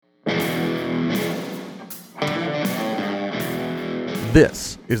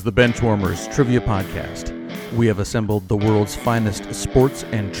This is the Benchwarmers Trivia Podcast. We have assembled the world's finest sports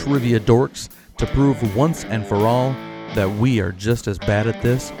and trivia dorks to prove once and for all that we are just as bad at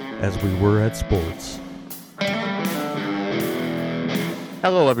this as we were at sports.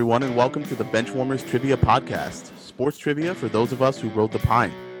 Hello, everyone, and welcome to the Benchwarmers Trivia Podcast, sports trivia for those of us who rode the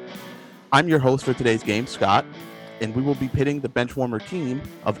pine. I'm your host for today's game, Scott, and we will be pitting the Benchwarmer team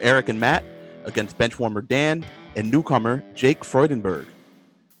of Eric and Matt against Benchwarmer Dan and newcomer Jake Freudenberg.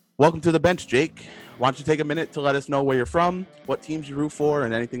 Welcome to the bench, Jake. Why don't you take a minute to let us know where you're from, what teams you root for,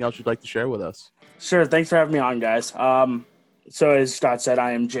 and anything else you'd like to share with us. Sure. Thanks for having me on, guys. So as Scott said,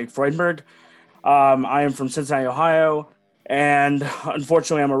 I am Jake Freudenberg. I am from Cincinnati, Ohio, and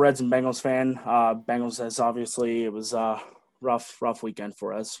unfortunately, I'm a Reds and Bengals fan. Bengals, as obviously, it was a rough weekend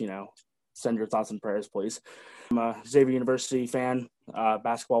for us. You know, send your thoughts and prayers, please. I'm a Xavier University fan,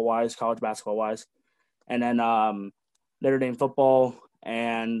 basketball-wise, college basketball-wise, and then Notre Dame football,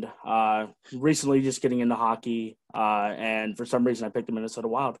 and recently just getting into hockey. And for some reason, I picked the Minnesota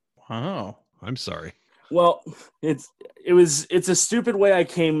Wild. Wow. I'm sorry. Well, it's a stupid way I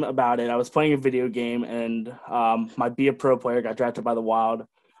came about it. I was playing a video game, and my Be a Pro player got drafted by the Wild.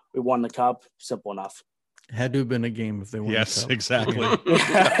 We won the cup. Simple enough. Had to have been a game if they won. Yes, the cup. exactly.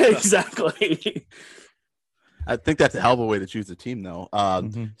 Exactly. I think that's a hell of a way to choose a team, though.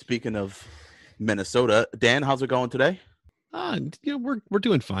 Speaking of Minnesota, Dan, how's it going today? We're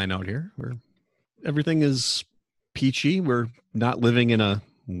doing fine out here. Everything is peachy. We're not living in a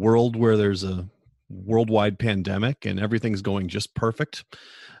world where there's a worldwide pandemic and everything's going just perfect.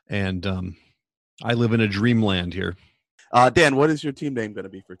 And I live in a dreamland here. Dan, what is your team name going to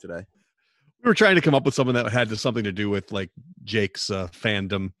be for today? We were trying to come up with something that had something to do with like Jake's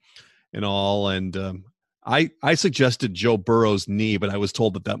fandom and all. And I suggested Joe Burrow's knee, but I was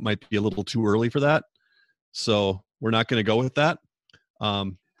told that might be a little too early for that. So we're not going to go with that.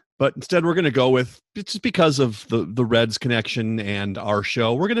 But instead, we're going to go with, just because of the Reds connection and our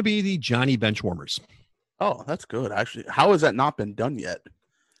show, we're going to be the Johnny Benchwarmers. Oh, that's good. Actually, how has that not been done yet?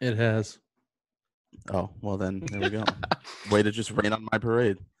 It has. Oh, well then, there we go. Way to just rain on my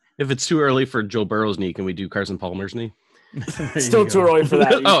parade. If it's too early for Joe Burrow's knee, can we do Carson Palmer's knee? Still too early for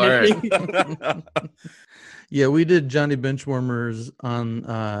that. Oh, all right. Yeah, we did Johnny Benchwarmers on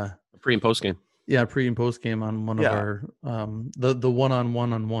Pre and post game. Yeah, pre and post game on one of our the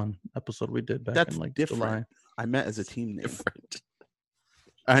one-on-one episode we did back That's in like different. July. I meant as a team name.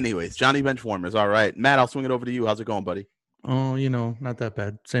 Anyways, Johnny Benchwarmers. All right, Matt, I'll swing it over to you. How's it going, buddy? Oh, not that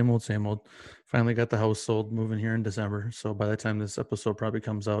bad. Same old, same old. Finally got the house sold, moving here in December. So by the time this episode probably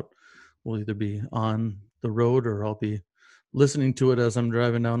comes out, we'll either be on the road or I'll be listening to it as I'm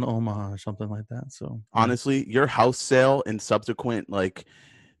driving down to Omaha or something like that. So honestly, your house sale and subsequent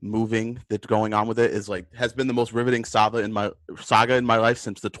moving that's going on with it is has been the most riveting saga in my life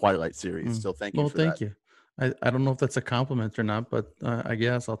since the Twilight series. So thank you. Thank you. I don't know if that's a compliment or not, but I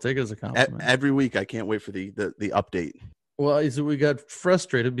guess I'll take it as a compliment. Every week, I can't wait for the update. Well, we got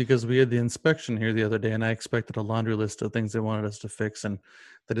frustrated because we had the inspection here the other day, and I expected a laundry list of things they wanted us to fix, and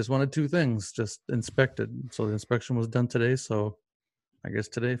they just wanted two things, just inspected. So the inspection was done today. So I guess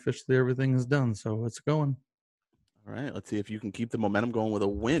today officially everything is done. So it's going. All right, let's see if you can keep the momentum going with a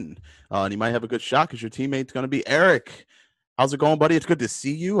win. And you might have a good shot because your teammate's going to be Eric. How's it going, buddy? It's good to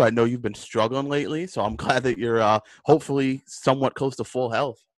see you. I know you've been struggling lately, so I'm glad that you're hopefully somewhat close to full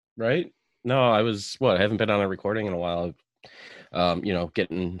health. Right? No, I haven't been on a recording in a while.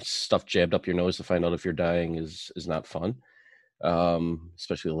 Getting stuff jabbed up your nose to find out if you're dying is not fun,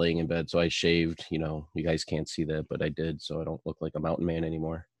 especially laying in bed. So I shaved. You guys can't see that, but I did, so I don't look like a mountain man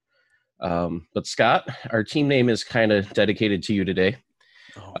anymore. But Scott, our team name is kind of dedicated to you today.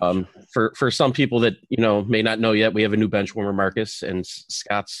 For some people that may not know yet, we have a new benchwarmer, Marcus, and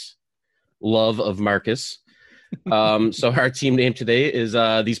Scott's love of Marcus. So our team name today is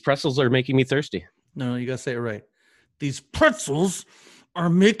These Pretzels Are Making Me Thirsty. No, you gotta say it right. These pretzels are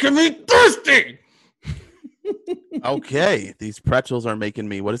making me thirsty. Okay, these pretzels are making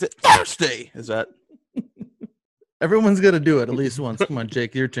me, what is it? Thirsty. Is that? Everyone's got to do it at least once. Come on,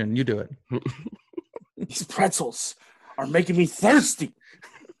 Jake, your turn. You do it. These pretzels are making me thirsty.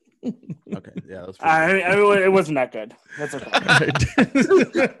 Okay, yeah. It wasn't that good. That's okay.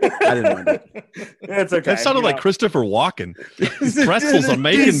 I didn't mind it. That's okay. That sounded like Christopher Walken. These pretzels are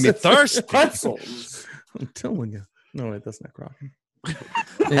making me thirsty. Pretzels. I'm telling you. No, wait, that's not Crockett.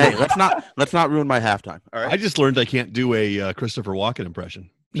 Hey, let's not ruin my halftime. All right. I just learned I can't do a Christopher Walken impression.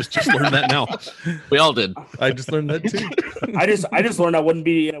 Just learned that now. We all did. I just learned that too. I just learned I wouldn't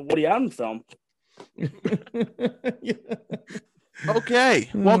be in a Woody Allen film. Yeah. Okay,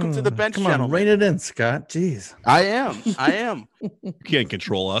 welcome to the bench, Come on, gentlemen. rein it in, Scott. Jeez. I am. You can't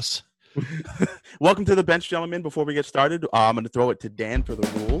control us. Welcome to the bench, gentlemen. Before we get started, I'm going to throw it to Dan for the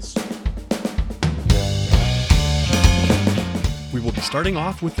rules. We will be starting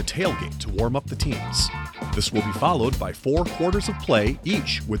off with the tailgate to warm up the teams. This will be followed by 4 quarters of play,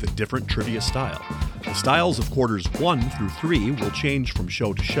 each with a different trivia style. The styles of quarters 1 through 3 will change from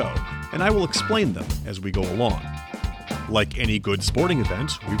show to show, and I will explain them as we go along. Like any good sporting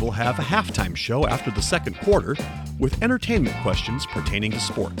event, we will have a halftime show after the second quarter with entertainment questions pertaining to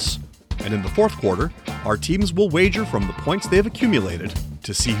sports. And in the fourth quarter, our teams will wager from the points they've accumulated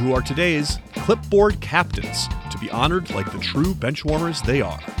to see who are today's clipboard captains, to be honored like the true benchwarmers they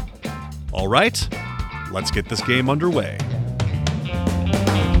are. All right, let's get this game underway.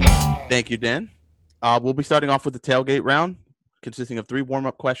 Thank you, Dan. We'll be starting off with the tailgate round, consisting of 3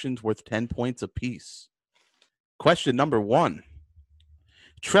 warm-up questions worth 10 points apiece. Question number 1.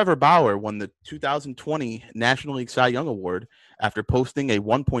 Trevor Bauer won the 2020 National League Cy Young Award after posting a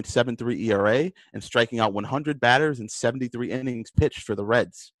 1.73 ERA and striking out 100 batters in 73 innings pitched for the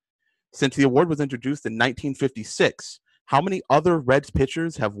Reds. Since the award was introduced in 1956, how many other Reds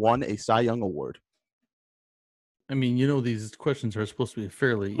pitchers have won a Cy Young Award? I mean, you know, these questions are supposed to be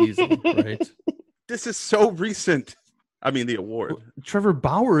fairly easy, right? This is so recent. I mean, the award. Trevor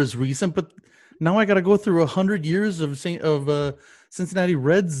Bauer is recent, but now I got to go through 100 years of Cincinnati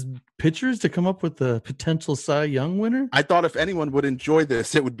Reds pitchers to come up with the potential Cy Young winner. I thought if anyone would enjoy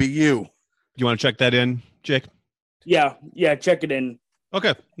this, it would be you. You want to check that in, Jake? Yeah, check it in.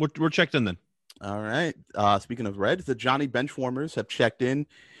 Okay, we're checked in then. All right. Speaking of Reds, the Johnny Benchwarmers have checked in.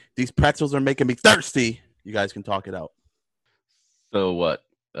 These pretzels are making me thirsty. You guys can talk it out. So what?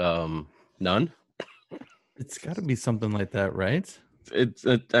 None? It's got to be something like that, right?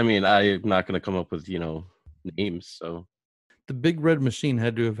 I mean, I'm not going to come up with, names. So The Big Red Machine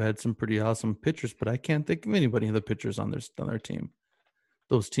had to have had some pretty awesome pitchers, but I can't think of anybody of the pitchers on their team.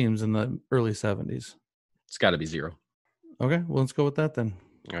 Those teams in the early 70s. it's got to be 0. Okay, well, let's go with that then.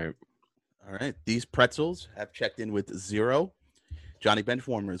 All right. These pretzels have checked in with 0. Johnny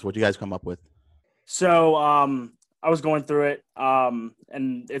Benchwarmers, what do you guys come up with? So I was going through it,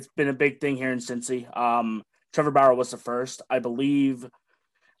 and it's been a big thing here in Cincy. Trevor Bauer was the first. I believe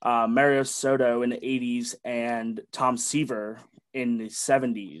Mario Soto in the 80s and Tom Seaver in the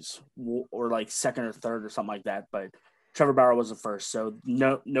 70s, or like second or third or something like that. But Trevor Bauer was the first, so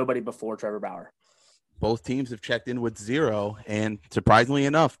nobody before Trevor Bauer. Both teams have checked in with 0, and surprisingly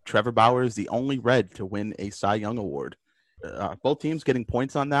enough, Trevor Bauer is the only Red to win a Cy Young Award. Both teams getting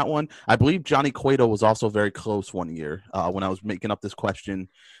points on that one. I believe Johnny Cueto was also very close one year. When I was making up this question,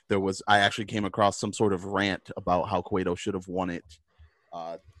 I actually came across some sort of rant about how Cueto should have won it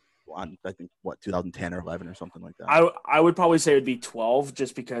on, I think, 2010 or 11 or something like that. I would probably say it would be 12,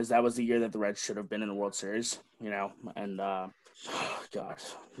 just because that was the year that the Reds should have been in the World Series, and gosh,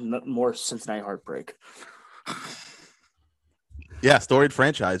 more Cincinnati heartbreak. Yeah, storied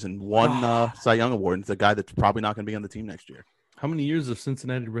franchise and won Cy Young Award. It's a guy that's probably not going to be on the team next year. How many years of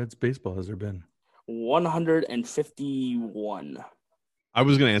Cincinnati Reds baseball has there been? 151. I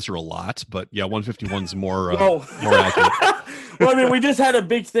was going to answer a lot, but yeah, 151 is more Oh. more accurate. Well, I mean, we just had a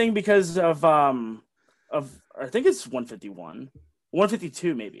big thing because of I think it's 151.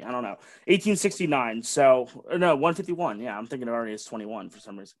 152 maybe. I don't know. 1869. So, no, 151. Yeah, I'm thinking it already is 21 for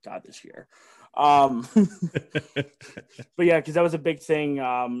some reason. God, this year. But yeah, because that was a big thing.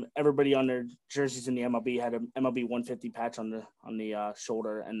 Everybody on their jerseys in the MLB had an MLB 150 patch on the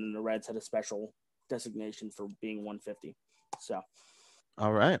shoulder, and then the Reds had a special designation for being 150. So,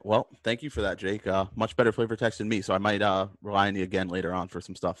 all right. Well, thank you for that, Jake. Much better flavor text than me, so I might rely on you again later on for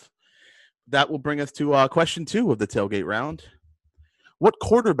some stuff. That will bring us to question 2 of the tailgate round. What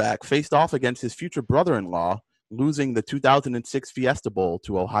quarterback faced off against his future brother-in-law, losing the 2006 Fiesta Bowl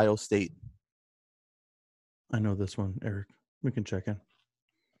to Ohio State? I know this one, Eric. We can check in.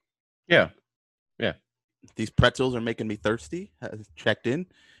 Yeah. These pretzels are making me thirsty. Has checked in.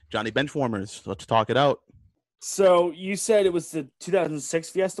 Johnny Benchwarmers, let's talk it out. So you said it was the 2006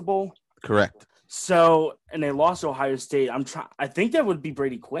 Fiesta Bowl? Correct. So, and they lost to Ohio State. I think that would be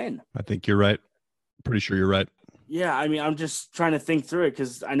Brady Quinn. I think you're right. Pretty sure you're right. Yeah, I mean, I'm just trying to think through it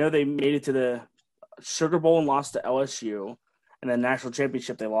because I know they made it to the Sugar Bowl and lost to LSU, and then national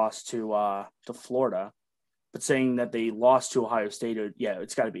championship they lost to Florida. But saying that they lost to Ohio State,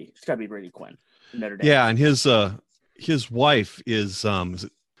 it's got to be Brady Quinn, Notre Dame. Yeah, and his wife is one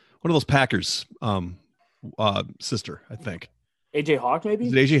of those Packers sister, I think. AJ Hawk, maybe.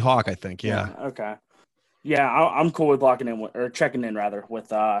 Is it AJ Hawk? I think. Yeah. Okay. Yeah, I'm cool with checking in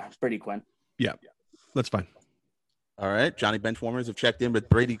with Brady Quinn. Yeah, that's fine. All right. Johnny Benchwarmers have checked in with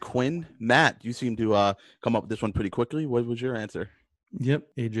Brady Quinn. Matt, you seem to come up with this one pretty quickly. What was your answer? Yep,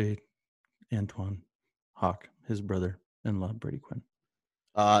 AJ Antoine Hawk, his brother-in-law, Brady Quinn.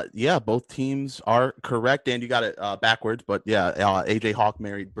 Yeah, both teams are correct, and you got it backwards. But yeah, AJ Hawk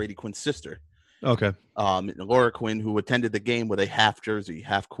married Brady Quinn's sister. Okay. Laura Quinn, who attended the game with a half jersey,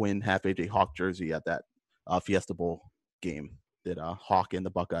 half Quinn, half AJ Hawk jersey at that Fiesta Bowl game that Hawk and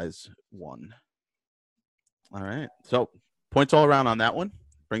the Buckeyes won. All right. So points all around on that one.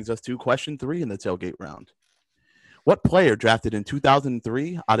 Brings us to question 3 in the tailgate round. What player drafted in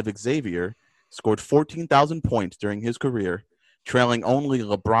 2003 out of Xavier scored 14,000 points during his career, trailing only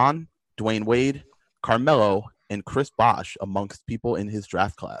LeBron, Dwayne Wade, Carmelo, and Chris Bosh amongst people in his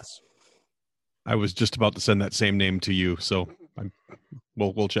draft class? I was just about to send that same name to you, so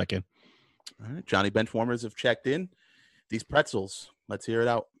we'll check in. All right. Johnny Benchwarmers have checked in. These pretzels, let's hear it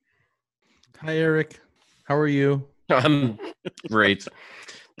out. Hi, Eric. How are you? I'm great.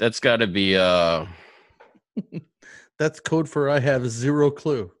 That's got to be That's code for I have zero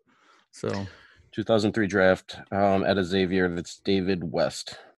clue. So 2003 draft at Xavier. That's David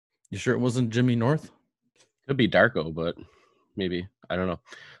West. you sure it wasn't Jimmy North? Could be Darko, but maybe. I don't know.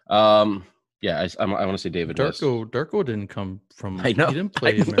 Yeah, I want to say David West. Darko didn't come from. I know. He didn't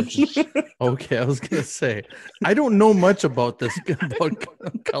play American. Okay, I was gonna say I don't know much about about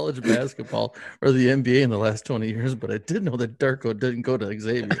college basketball or the NBA in the last 20 years, but I did know that Darko didn't go to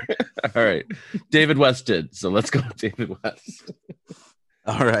Xavier. All right, David West did. So let's go with David West.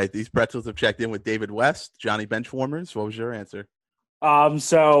 All right, these pretzels have checked in with David West. Johnny Benchwarmers, what was your answer?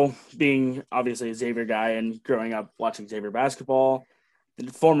 So being obviously a Xavier guy and growing up watching Xavier basketball,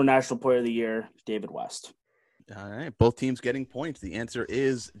 the former National Player of the Year, David West. All right, both teams getting points. The answer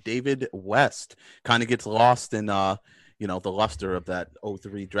is David West. Kind of gets lost in the luster of that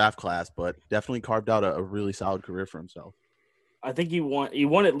 03 draft class, but definitely carved out a really solid career for himself. I think he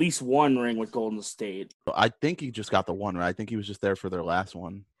won at least one ring with Golden State. I think he just got the one, right? I think he was just there for their last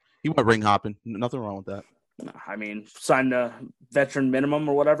one. He went ring hopping. Nothing wrong with that. I mean, sign a veteran minimum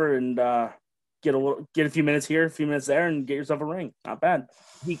or whatever, and get a few minutes here, a few minutes there, and get yourself a ring. Not bad.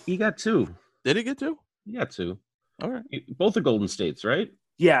 He got 2. Did he get 2? He got 2. All right. Both are Golden States, right?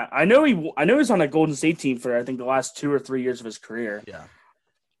 Yeah, I know he's on that Golden State team for I think the last 2 or 3 years of his career. Yeah.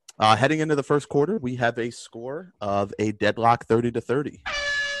 Heading into the first quarter, we have a score of a deadlock 30-30.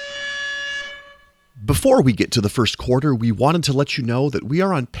 Before we get to the first quarter, we wanted to let you know that we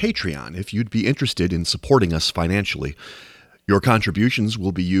are on Patreon if you'd be interested in supporting us financially. Your contributions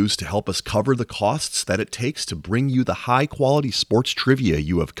will be used to help us cover the costs that it takes to bring you the high-quality sports trivia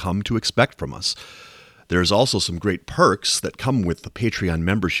you have come to expect from us. There's also some great perks that come with the Patreon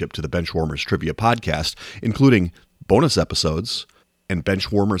membership to the Benchwarmers Trivia Podcast, including bonus episodes and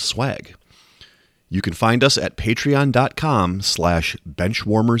Benchwarmers swag. You can find us at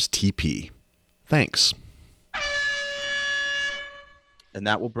patreon.com/benchwarmerstp. Thanks. And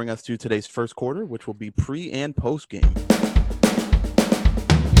that will bring us to today's first quarter, which will be pre and post game.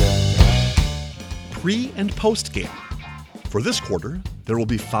 Pre and post game. For this quarter, there will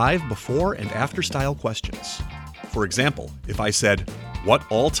be 5 before and after style questions. For example, if I said, what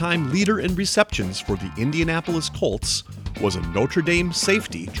all-time leader in receptions for the Indianapolis Colts was a Notre Dame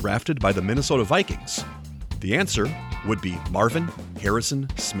safety drafted by the Minnesota Vikings? The answer would be Marvin Harrison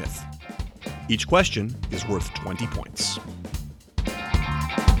Smith. Each question is worth 20 points.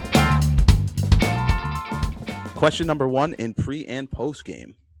 Question number 1 in pre and post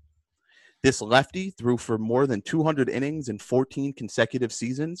game. This lefty threw for more than 200 innings in 14 consecutive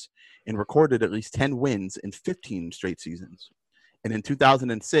seasons and recorded at least 10 wins in 15 straight seasons. And in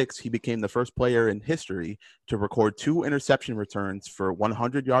 2006, he became the first player in history to record 2 interception returns for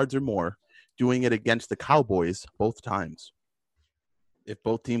 100 yards or more, doing it against the Cowboys both times. If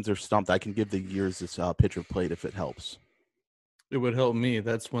both teams are stumped, I can give the years this pitcher played if it helps. It would help me.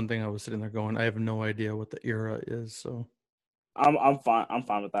 That's one thing I was sitting there going, I have no idea what the era is. So I'm fine. I'm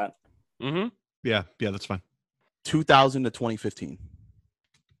fine with that. Mm-hmm. Yeah, that's fine. 2000 to 2015.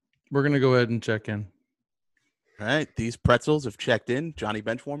 we're going to go ahead and check in. All right. These pretzels have checked in. Johnny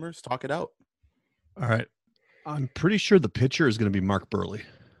Benchwarmers, talk it out. All right. I'm pretty sure the pitcher is going to be Mark Burley.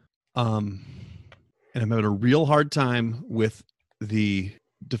 And I'm having a real hard time with the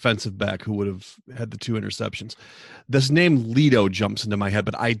defensive back who would have had the 2 interceptions. This name Lito jumps into my head,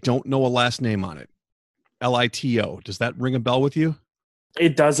 but I don't know a last name on it. Lito. Does that ring a bell with you?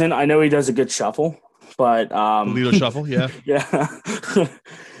 It doesn't. I know he does a good shuffle, but Lito shuffle, yeah. Yeah.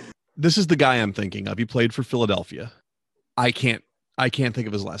 This is the guy I'm thinking of. He played for Philadelphia. I can't think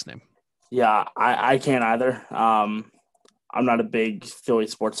of his last name. Yeah, I can't either. I'm not a big Philly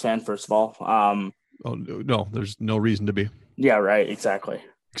sports fan, first of all. Oh no, there's no reason to be. Yeah, right. Exactly.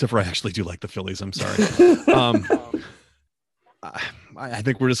 Except for I actually do like the Phillies. I'm sorry. I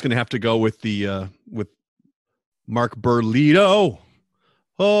think we're just going to have to go with the with Mark Burlito.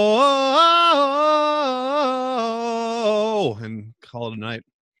 Oh, and call it a night.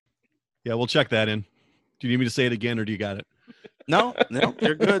 Yeah, we'll check that in. Do you need me to say it again, or do you got it? No,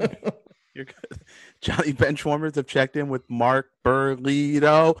 you're good. You're good. Johnny Benchwarmers have checked in with Mark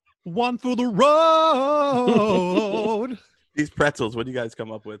Burlito. One for the road. These pretzels, what do you guys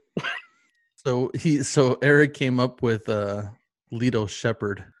come up with? So Eric came up with Lito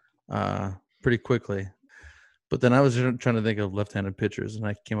Shepherd pretty quickly. But then I was trying to think of left-handed pitchers, and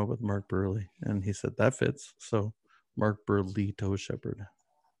I came up with Mark Burley, and he said that fits. So Mark Burlito Shepherd.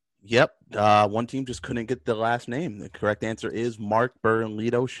 Yep. One team just couldn't get the last name. The correct answer is Mark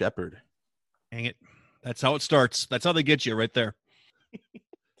Burlito Shepherd. Dang it. That's how it starts. That's how they get you right there.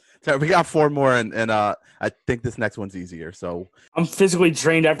 So we got 4 more, and I think this next one's easier. So I'm physically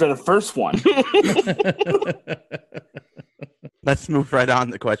drained after the first one. let's move right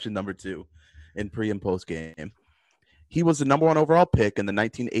on to question number 2 in pre and post game. He was the number 1 overall pick in the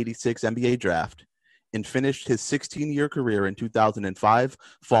 1986 NBA draft and finished his 16-year career in 2005,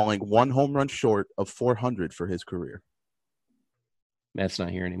 falling 1 home run short of 400 for his career. Matt's not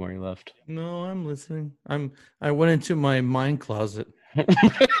here anymore. He left. No, I'm listening. I went into my mind closet.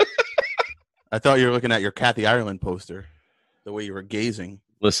 I thought you were looking at your Kathy Ireland poster, the way you were gazing.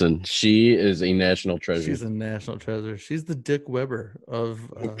 Listen, she is a national treasure. She's a national treasure. She's the Dick Weber of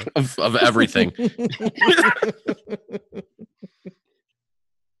everything.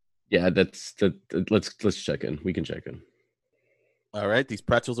 Yeah, let's check in. We can check in. All right, these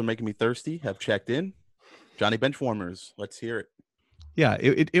pretzels are making me thirsty. Have checked in. Johnny Benchwarmers, let's hear it. Yeah,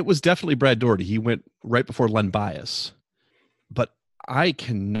 it was definitely Brad Daugherty. He went right before Len Bias. But I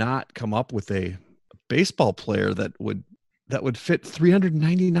cannot come up with a baseball player that would fit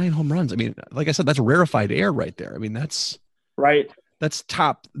 399 home runs. I mean, like I said, that's rarefied air right there. I mean, that's right.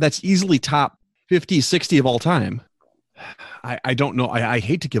 That's easily top 50, 60 of all time. I don't know. I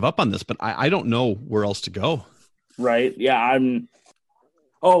hate to give up on this, but I don't know where else to go. Right. Yeah.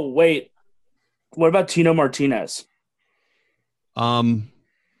 Oh, wait. What about Tino Martinez?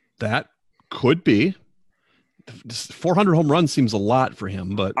 That could be. 400 home runs seems a lot for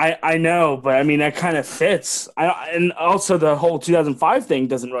him, but I know, but I mean that kind of fits. And also the whole 2005 thing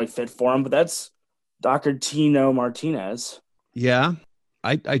doesn't really fit for him, but that's Dr. Tino Martinez. Yeah,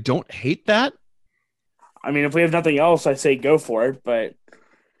 I don't hate that. I mean, if we have nothing else, I say go for it. But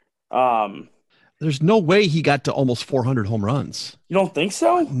there's no way he got to almost 400 home runs. You don't think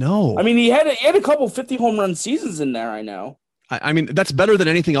so? No. I mean, he had a couple 50 home run seasons in there. I know. I mean, that's better than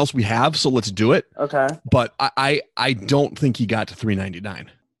anything else we have, so let's do it. Okay. But I don't think he got to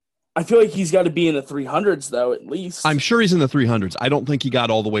 399. I feel like he's got to be in the 300s, though, at least. I'm sure he's in the 300s. I don't think he got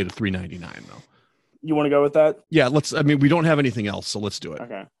all the way to 399, though. You want to go with that? Yeah, we don't have anything else, so let's do it.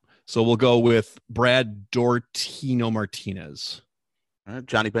 Okay. So we'll go with Brad Daugherty Martinez. All right,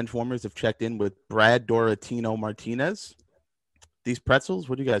 Johnny Benchwarmers have checked in with Brad Daugherty Martinez. These pretzels,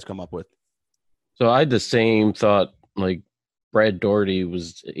 what do you guys come up with? So I had the same thought, like, Brad Daugherty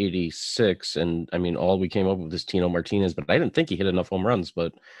was 86, and I mean, all we came up with is Tino Martinez, but I didn't think he hit enough home runs,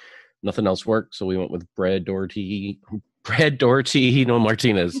 but nothing else worked, so we went with Brad Daugherty, Tino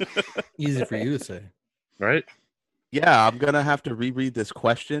Martinez. Easy for you to say. Right? Yeah, I'm going to have to reread this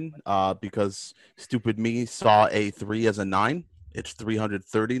question because stupid me saw a 3 as a 9. It's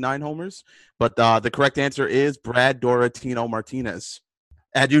 339 homers, but the correct answer is Brad Daugherty Martinez.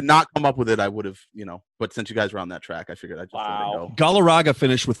 Had you not come up with it, I would have, but since you guys were on that track, I figured I'd just let it go. Galarraga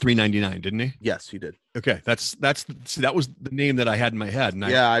finished with 399, didn't he? Yes, he did. Okay, that was the name that I had in my head. And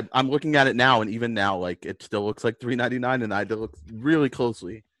I'm looking at it now, and even now, like, it still looks like 399, and I had to look really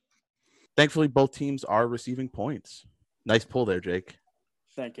closely. Thankfully, both teams are receiving points. Nice pull there, Jake.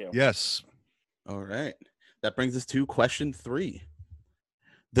 Thank you. Yes. All right. That brings us to question 3.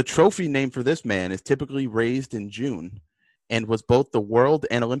 The trophy name for this man is typically raised in June and was both the world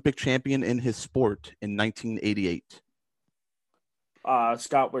and Olympic champion in his sport in 1988.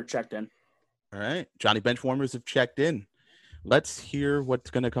 Scott, we're checked in. All right. Johnny Benchwarmers have checked in. Let's hear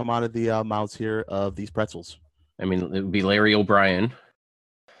what's going to come out of the mouths here of these pretzels. I mean, it would be Larry O'Brien.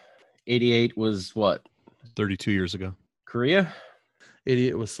 88 was what? 32 years ago. Korea?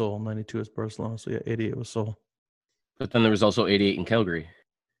 88 was Seoul. 92 was Barcelona. So, yeah, 88 was Seoul. But then there was also 88 in Calgary.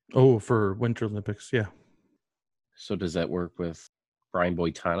 Oh, for Winter Olympics, yeah. So does that work with Brian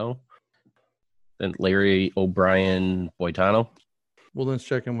Boitano? Then Larry O'Brien Boitano? Well, let's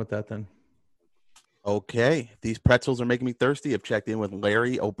check in with that then. Okay. These pretzels are making me thirsty. I've checked in with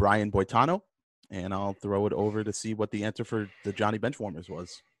Larry O'Brien Boitano. and I'll throw it over to see what the answer for the Johnny Benchwarmers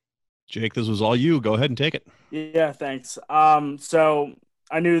was. Jake, this was all you. Go ahead and take it. Yeah, thanks. So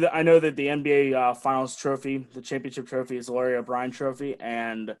I know that the NBA Finals trophy, the championship trophy, is the Larry O'Brien trophy,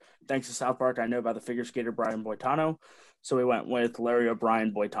 and thanks to South Park, I know about the figure skater Brian Boitano, so we went with Larry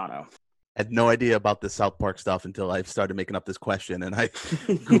O'Brien Boitano. I had no idea about the South Park stuff until I started making up this question, and I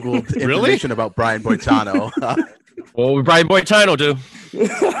Googled Really? information about Brian Boitano. What would Brian Boitano do?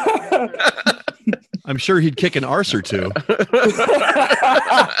 I'm sure he'd kick an arse or two.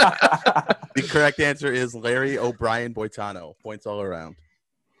 The correct answer is Larry O'Brien Boitano. Points all around.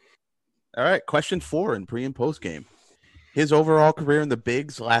 All right, question 4 in pre and post game. His overall career in the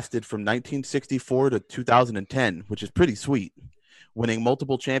Bigs lasted from 1964 to 2010, which is pretty sweet, winning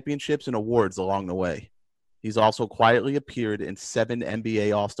multiple championships and awards along the way. He's also quietly appeared in 7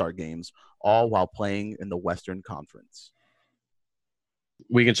 NBA All-Star games, all while playing in the Western Conference.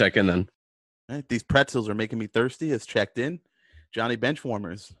 We can check in then. All right, these pretzels are making me thirsty. It's checked in. Johnny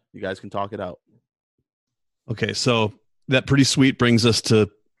Benchwarmers, you guys can talk it out. Okay, so that pretty sweet brings us to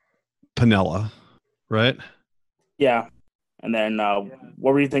Piniella, right? Yeah, and then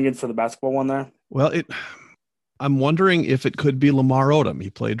what were you thinking for the basketball one there? Well, I'm wondering if it could be Lamar Odom. He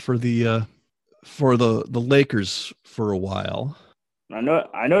played for the Lakers for a while. I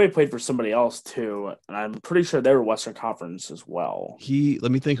know he played for somebody else too, and I'm pretty sure they were Western Conference as well.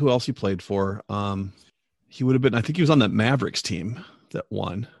 Let me think who else he played for. He would have been, I think he was on that Mavericks team that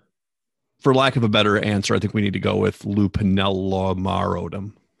won. For lack of a better answer, I think we need to go with Lou Piniella, Lamar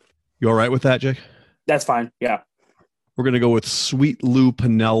Odom. You all right with that, Jake? That's fine. Yeah. We're going to go with Sweet Lou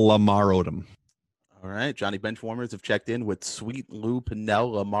Piniella, Lamar Odom. All right, Johnny Benchwarmers have checked in with Sweet Lou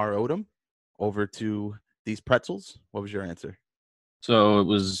Piniella, Lamar Odom. Over to these pretzels. What was your answer? So it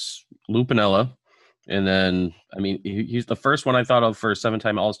was Lou Piniella. And then, I mean, he's the first one I thought of for a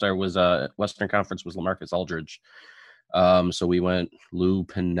 7-time All-Star was Western Conference was LaMarcus Aldridge. So we went Lou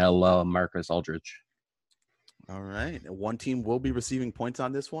Piniella, Marcus Aldridge. All right. One team will be receiving points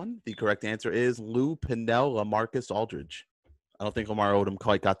on this one. The correct answer is Lou Piniella, Marcus Aldridge. I don't think Lamar Odom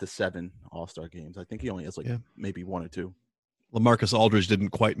quite got the 7 All-Star games. I think he only has maybe 1 or 2. LaMarcus Aldridge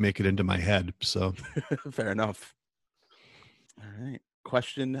didn't quite make it into my head, so. Fair enough. All right.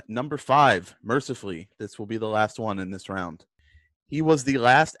 Question number 5. Mercifully, this will be the last one in this round. He was the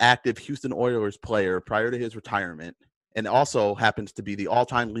last active Houston Oilers player prior to his retirement and also happens to be the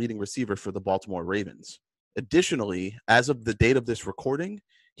all-time leading receiver for the Baltimore Ravens. Additionally, as of the date of this recording,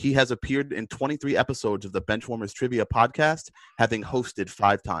 he has appeared in 23 episodes of the Benchwarmers Trivia podcast, having hosted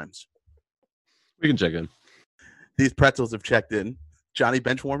 5 times. We can check in. These pretzels have checked in. Johnny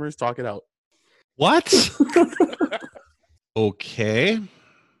Benchwarmers, talk it out. What? Okay.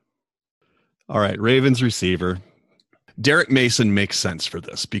 All right, Ravens receiver. Derek Mason makes sense for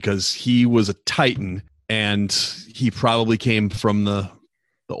this because he was a Titan and he probably came from the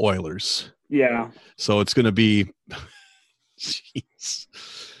Oilers. Yeah. So it's going to be jeez.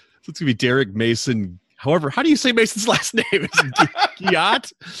 So it's going to be Derek Mason. However, how do you say Mason's last name? Is it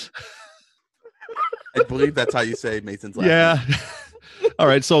Giat? I believe that's how you say Mason's last name. All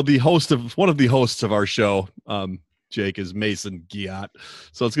right. So one of the hosts of our show, Jake, is Mason Giat.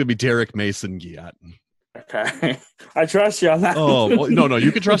 So it's going to be Derek Mason Giat. Okay. I trust you on that. Oh, well, no.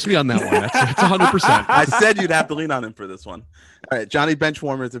 You can trust me on that one. That's 100%. I said you'd have to lean on him for this one. All right. Johnny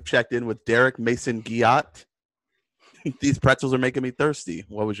Benchwarmers have checked in with Derek Mason Giat. These pretzels are making me thirsty.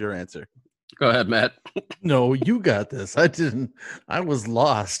 What was your answer? Go ahead, Matt. No, you got this. I didn't. I was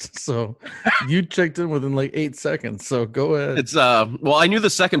lost. So you checked in within like 8 seconds. So go ahead. It's well, I knew the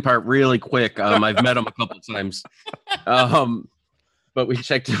second part really quick. I've met him a couple times. But we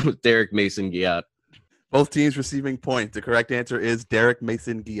checked in with Derek Mason Giat. Both teams receiving points. The correct answer is Derek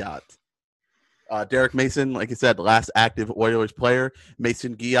Mason Giat. Derek Mason, like I said, last active Oilers player.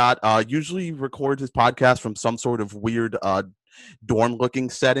 Mason Giat usually records his podcast from some sort of weird dorm-looking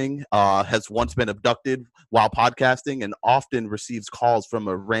setting, has once been abducted while podcasting, and often receives calls from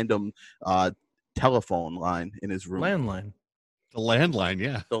a random telephone line in his room. Landline. The landline,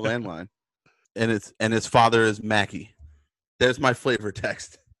 yeah. The landline. And his father is Mackie. There's my flavor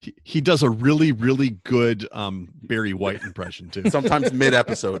text. He does a really, really good Barry White impression, too. Sometimes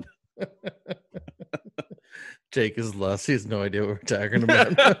mid-episode. Jake is lost. He has no idea what we're talking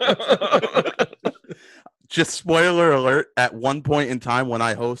about. Just spoiler alert, at one point in time when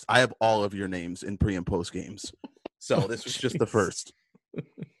I host, I have all of your names in pre and post games. So this was just the first.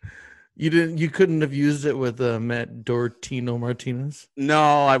 You couldn't have used it with Matt Dortino Martinez?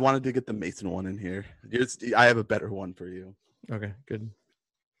 No, I wanted to get the Mason one in here. I have a better one for you. Okay, good.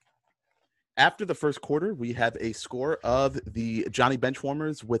 After the first quarter, we have a score of the Johnny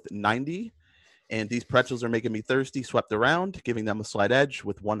Benchwarmers with 90 And these pretzels are making me thirsty swept around, giving them a slight edge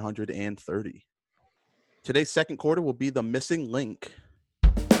with 130. Today's second quarter will be the missing link.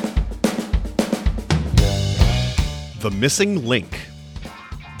 The Missing Link.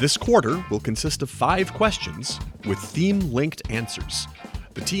 This quarter will consist of 5 questions with theme-linked answers.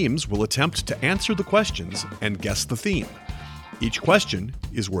 The teams will attempt to answer the questions and guess the theme. Each question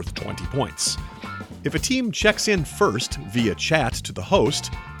is worth 20 points. If a team checks in first via chat to the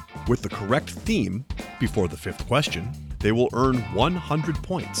host with the correct theme before the 5th question, they will earn 100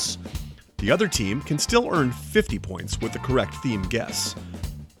 points. The other team can still earn 50 points with the correct theme guess.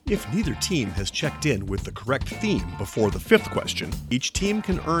 If neither team has checked in with the correct theme before the 5th question, each team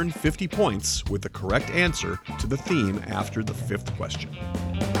can earn 50 points with the correct answer to the theme after the 5th question.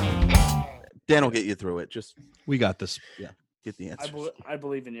 Dan will get you through it. We got this. Get the answers. I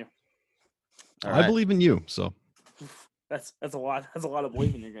believe in you. All I right. believe in you, so That's a lot. That's a lot of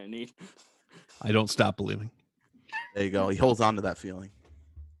believing you're gonna need. I don't stop believing. There you go. He holds on to that feeling.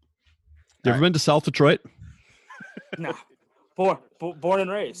 You ever been to South Detroit? No, born and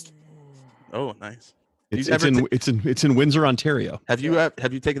raised. Oh, nice. It's You ever it's in Windsor, Ontario. Have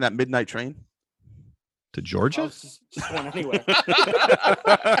you taken that midnight train? To I Georgia? was just going anywhere.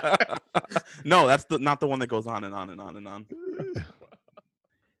 No, that's not the one that goes on and on and on and on.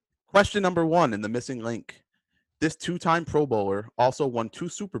 Question number 1 in the missing link. This 2-time Pro Bowler also won 2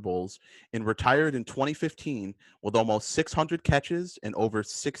 Super Bowls and retired in 2015 with almost 600 catches and over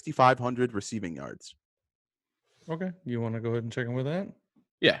 6,500 receiving yards. Okay, you want to go ahead and check in with that?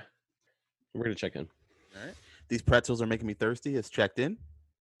 Yeah. We're going to check in. All right. These pretzels are making me thirsty. It's checked in.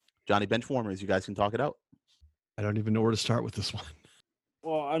 Johnny Benchwarmers, you guys can talk it out. I don't even know where to start with this one.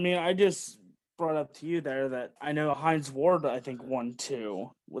 Well, I mean, I just brought up to you there that I know Hines Ward, I think, won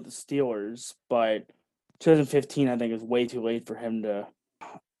 2 with the Steelers, but 2015, I think, is way too late for him to.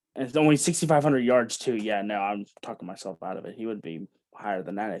 And it's only 6,500 yards, too. Yeah, no, I'm talking myself out of it. He would be higher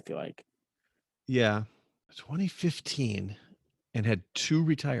than that, I feel like. Yeah. 2015 and had 2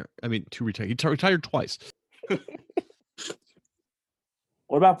 retire. I mean, 2 retire. He retired twice.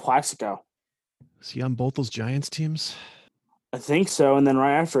 What about Plaxico? Is he on both those Giants teams? I think so. And then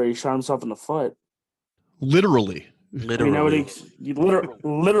right after, he shot himself in the foot. Literally. Literally.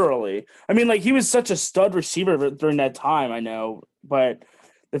 Literally. I mean, like, he was such a stud receiver during that time, I know. But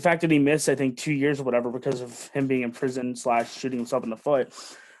the fact that he missed, I think, 2 years or whatever because of him being in prison / shooting himself in the foot,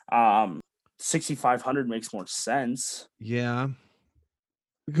 6,500 makes more sense. Yeah.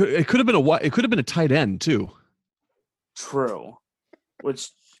 It could have been a tight end too. True. Which,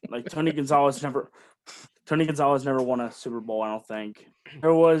 like, Tony Gonzalez never won a Super Bowl, I don't think.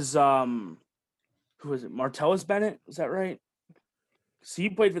 There was who was it? Martellus Bennett, was that right? So he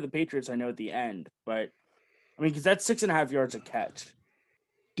played for the Patriots, I know, at the end, but I mean, because that's 6.5 yards a catch.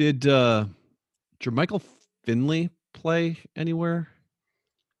 Did Jermichael Finley play anywhere?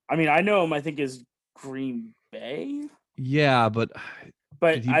 I mean, I know him, I think, is Green Bay. Yeah, but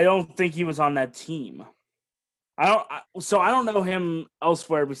I don't think he was on that team. I don't know him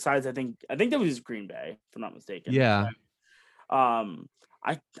elsewhere besides I think that was Green Bay, if I'm not mistaken. Yeah.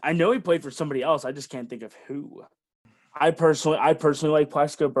 I know he played for somebody else. I just can't think of who. I personally like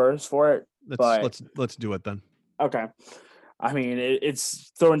Plaxico Burress for it. Let's do it then. Okay. I mean,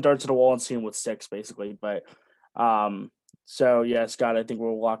 it's throwing darts at the wall and seeing what sticks, basically. But so yeah, Scott, I think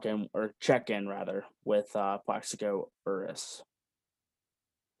we'll check in rather with Plaxico Burress.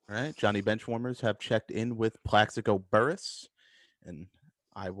 All right. Johnny Benchwarmers have checked in with Plaxico Burress, and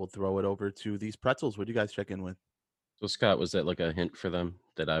I will throw it over to these pretzels. What do you guys check in with? So, Scott, was that like a hint for them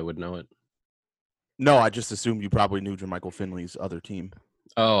that I would know it? No, I just assumed you probably knew Jermichael Finley's other team.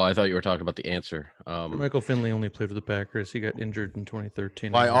 Oh, I thought you were talking about the answer. Michael Finley only played for the Packers. He got injured in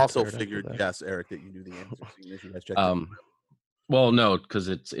 2013. Well, I also figured, yes, Eric, that you knew the answer. So you guys checked in. Well, no, because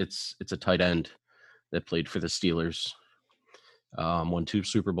it's a tight end that played for the Steelers. Won 2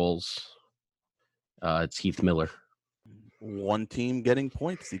 Super Bowls. It's Heath Miller. One team getting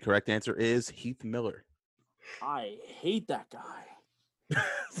points. The correct answer is Heath Miller. I hate that guy.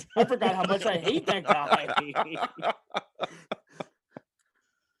 I forgot how much I hate that guy.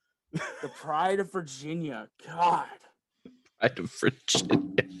 The pride of Virginia. God. Pride of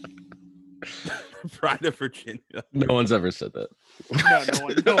Virginia. Pride of Virginia. No one's ever said that.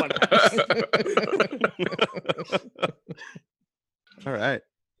 No one has. All right.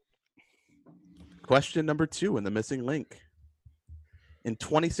 Question number 2 in the missing link. In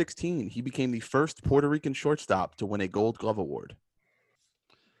 2016, he became the first Puerto Rican shortstop to win a Gold Glove award.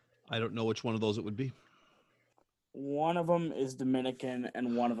 I don't know which one of those it would be. One of them is Dominican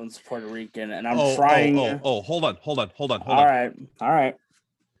and one of them's Puerto Rican, and I'm trying. Hold on. All right.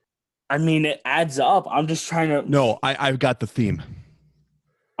 I mean, it adds up. I'm just trying to. No, I've got the theme.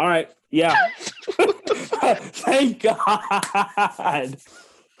 All right. Yeah. Thank God.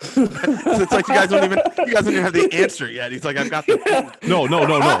 It's like you guys don't even have the answer yet. He's like, I've got the No.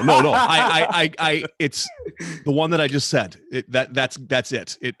 I it's the one that I just said. That's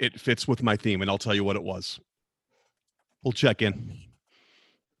it. It fits with my theme, and I'll tell you what it was. We'll check in.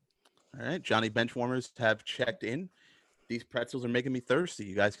 All right, Johnny Benchwarmers have checked in. These pretzels are making me thirsty.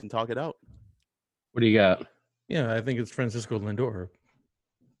 You guys can talk it out. What do you got? Yeah, I think it's Francisco Lindor.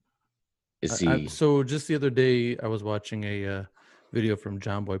 Is he? So just the other day, I was watching a video from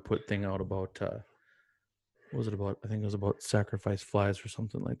John Boy put thing out about what was it about? I think it was about sacrifice flies or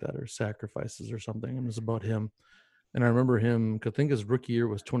something like that, or sacrifices or something. And it was about him. And I remember him. I think his rookie year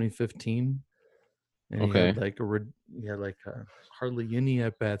was 2015. And Okay. he had hardly any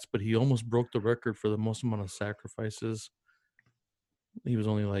at bats, but he almost broke the record for the most amount of sacrifices. He was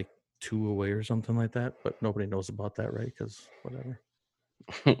only like 2 away or something like that, but nobody knows about that, right? Because whatever.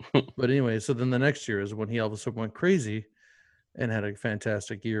 But anyway, so then the next year is when he all of a sudden went crazy and had a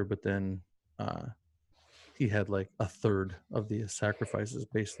fantastic year, but then he had like a third of the sacrifices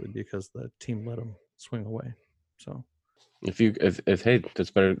basically because the team let him swing away. So if hey,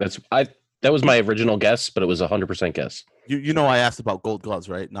 that's better. That was my original guess, but it was 100% guess. You know I asked about Gold Gloves,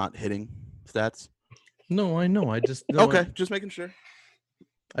 right? Not hitting stats. No, I know. I just okay, just making sure.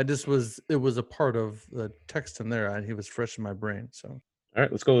 It was a part of the text in there, and he was fresh in my brain. So all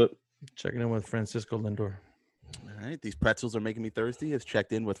right, let's go with it. Checking in with Francisco Lindor. All right, these pretzels are making me thirsty. Has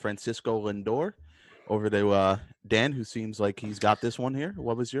checked in with Francisco Lindor. Over to Dan, who seems like he's got this one here.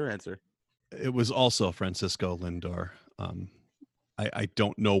 What was your answer? It was also Francisco Lindor. I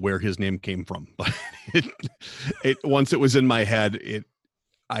don't know where his name came from, but it once it was in my head,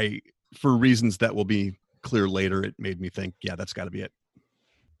 for reasons that will be clear later, it made me think, yeah, that's got to be it.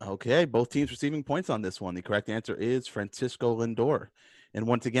 Okay, both teams receiving points on this one. The correct answer is Francisco Lindor. And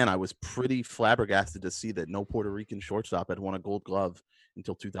once again, I was pretty flabbergasted to see that no Puerto Rican shortstop had won a Gold Glove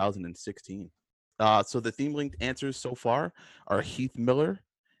until 2016. So the theme-linked answers so far are Heath Miller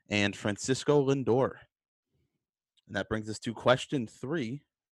and Francisco Lindor. And that brings us to question 3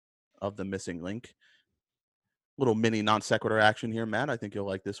 of the missing link. Little mini non sequitur action here, Matt. I think you'll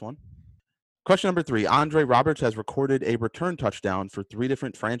like this one. Question number 3. Andre Roberts has recorded a return touchdown for 3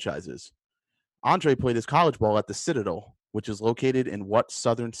 different franchises. Andre played his college ball at the Citadel, which is located in what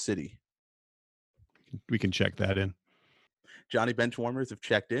southern city? We can check that in. Johnny Benchwarmers have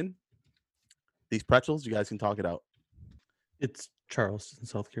checked in. These pretzels, you guys can talk it out. It's Charleston,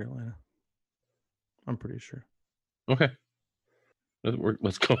 South Carolina. I'm pretty sure. Okay.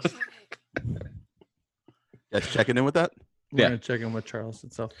 Let's go. Guys checking in with that? We're going to check in with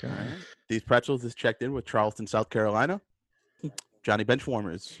Charleston, South Carolina. These pretzels is checked in with Charleston, South Carolina. Johnny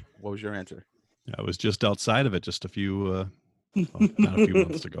Benchwarmers, what was your answer? I was just outside of it just a few, not a few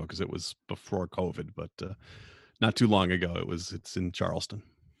months ago because it was before COVID, but not too long ago. It's in Charleston.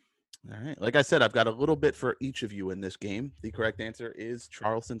 All right. Like I said, I've got a little bit for each of you in this game. The correct answer is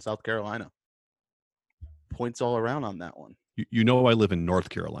Charleston, South Carolina. Points all around on that one. You know I live in North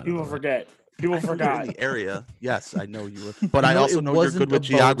Carolina. People forget. People I know forgot. you're in the area. Yes, I know you were. But I also know you're good with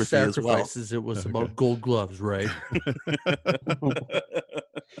geography as well. It was about Gold Gloves, right?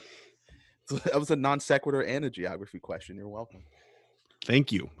 So that was a non sequitur and a geography question. You're welcome.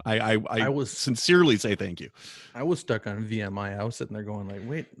 Thank you. I was sincerely say thank you. I was stuck on VMI. I was sitting there going like,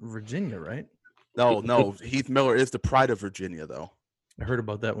 wait, Virginia, right? No. Heath Miller is the pride of Virginia, though. I heard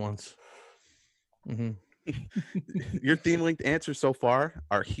about that once. Mm-hmm. Your theme-linked answers so far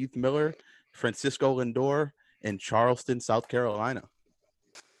are Heath Miller, Francisco Lindor, and Charleston, South Carolina.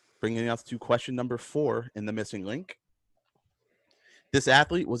 Bringing us to question number 4 in the missing link. This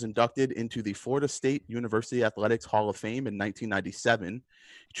athlete was inducted into the Florida State University Athletics Hall of Fame in 1997,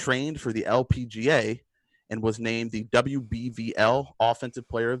 trained for the LPGA, and was named the WBVL Offensive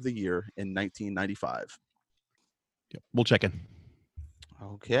Player of the Year in 1995. Yep, we'll check in.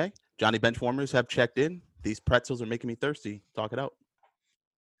 Okay. Johnny Benchwarmers have checked in. These pretzels are making me thirsty. Talk it out.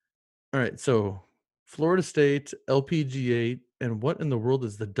 All right. So Florida State, LPGA, and what in the world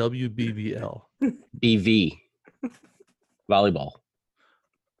is the WBVL? BV. Volleyball.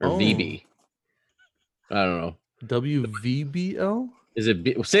 Or VB. I don't know. WVBL? Is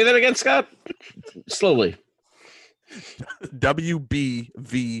it say that again, Scott? Slowly.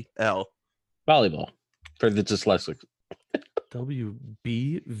 WBVL. Volleyball. For the dyslexics.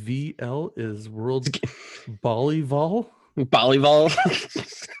 WBVL is World Volleyball? Volleyball?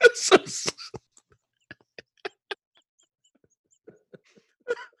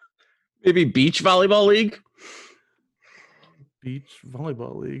 Maybe Beach Volleyball League? Beach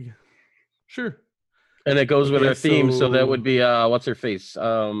Volleyball League. Sure. And it goes with Okay, our theme, so that so- would be what's her face?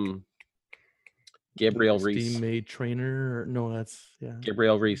 Gabrielle Reese. Steam-made trainer. No, that's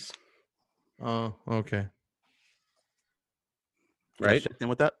Gabrielle Reese, Oh, okay. You guys right? checked in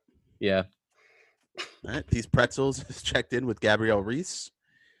with that? Yeah. All right. These pretzels is checked in with Gabrielle Reese.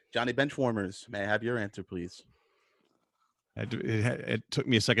 Johnny Benchwarmers, may I have your answer, please? It took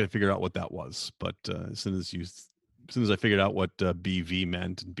me a second to figure out what that was, but as soon as I figured out what BV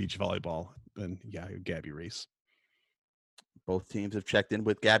meant in beach volleyball, then yeah, Gabby Reese. Both teams have checked in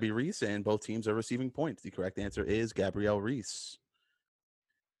with Gabby Reese, and both teams are receiving points. The correct answer is Gabrielle Reese.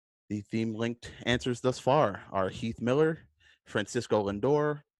 The theme-linked answers thus far are Heath Miller, Francisco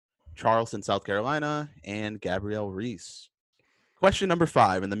Lindor, Charleston, South Carolina, and Gabrielle Reese. Question number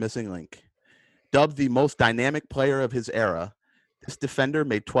 5 in the missing link. Dubbed the most dynamic player of his era, this defender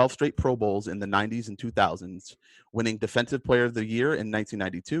made 12 straight Pro Bowls in the 90s and 2000s, winning Defensive Player of the Year in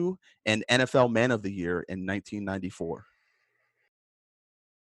 1992 and NFL Man of the Year in 1994.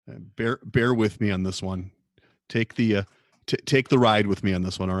 Bear with me on this one. Take the ride with me on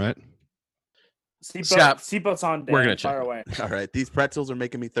this one. All right. Seatbelts on. Dan. We're gonna check. Fire away. All right, these pretzels are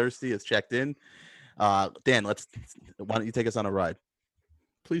making me thirsty. It's checked in. Dan, why don't you take us on a ride?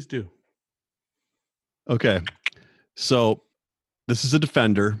 Please do. Okay. So this is a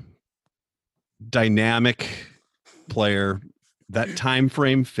defender, dynamic player. That time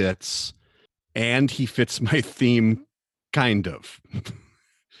frame fits, and he fits my theme, kind of.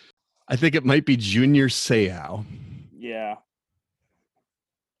 I think it might be Junior Seau. Yeah.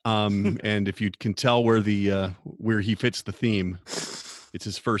 And if you can tell where he fits the theme, it's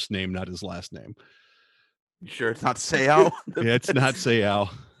his first name, not his last name. You sure it's not Seau? Yeah, it's not Seau.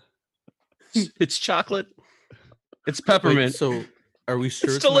 It's chocolate. It's peppermint. Wait, so are we sure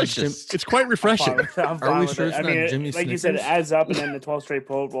it's it's not delicious. It's quite refreshing. I'm fine Are we with sure it. it's I not mean, Jimmy like you said, it Snickers? adds up, and then the 12 straight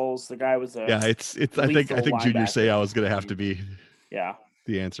Pro Bowls. The guy was a Yeah, it's. I think lethal Junior linebacker. Seau is going to have to be yeah.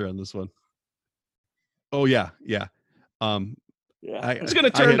 the answer on this one. Oh yeah. Yeah. It's going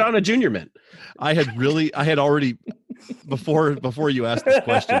to turn down a junior mint. I had already before you asked this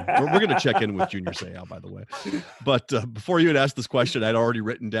question. We're going to check in with Junior Seau, by the way. But before you had asked this question, I'd already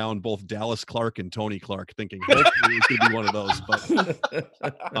written down both Dallas Clark and Tony Clark, thinking hopefully it could be one of those. But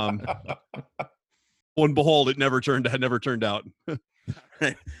lo and behold, it never turned out.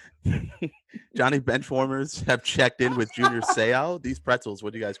 Johnny Benchwarmers have checked in with Junior Seau. These pretzels,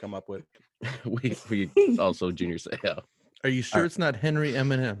 what do you guys come up with? we also Junior Seau. Are you sure it's not Henry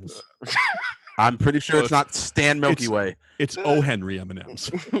M&M's? I'm pretty sure it's not Stan Milky Way. It's O. Henry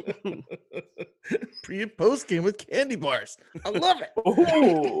M&M's. Pre and post game with candy bars. I love it.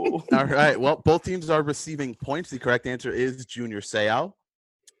 Oh. All right. Well, both teams are receiving points. The correct answer is Junior Seau.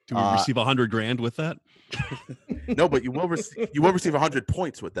 Do we receive $100,000 with that? No, but you will receive 100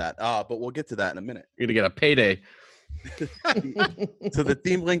 points with that. But we'll get to that in a minute. You're gonna get a payday. So the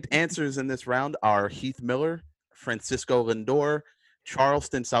theme linked answers in this round are Heath Miller, Francisco Lindor,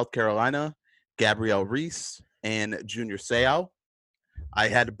 Charleston, South Carolina, Gabrielle Reese, and Junior Seau. I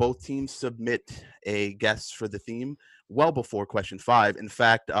had both teams submit a guess for the theme well before question 5. In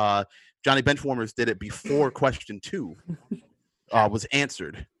fact, Johnny Benchwarmers did it before question 2 was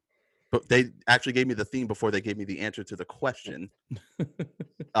answered. But they actually gave me the theme before they gave me the answer to the question.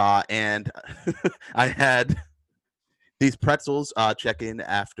 And I had these pretzels check in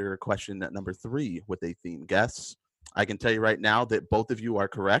after question number 3 with a theme guess. I can tell you right now that both of you are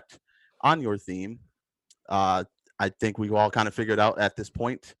correct on your theme. I think we all kind of figured out at this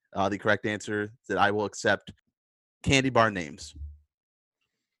point the correct answer that I will accept candy bar names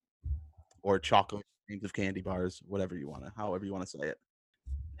or chocolate names of candy bars, however you want to say it.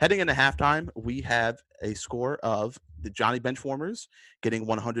 Heading into halftime, we have a score of the Johnny Benchwarmers getting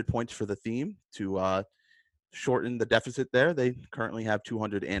 100 points for the theme to shorten the deficit there. They currently have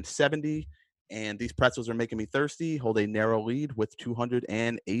 270, and these pretzels are making me thirsty, hold a narrow lead with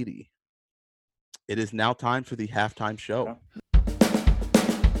 280. It is now time for the halftime show.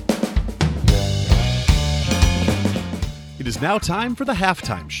 It is now time for the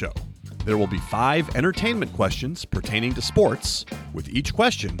halftime show. There will be 5 entertainment questions pertaining to sports, with each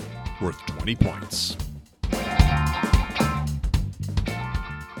question worth 20 points.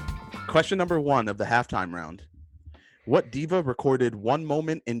 Question number 1 of the halftime round. What diva recorded One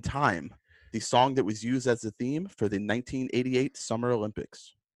Moment in Time, the song that was used as the theme for the 1988 Summer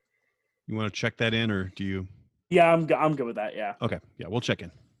Olympics? You want to check that in, or do you? Yeah, I'm good with that. Yeah. Okay, yeah, we'll check in.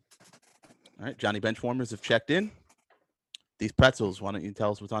 All right, Johnny Benchwarmers have checked in. These pretzels, why don't you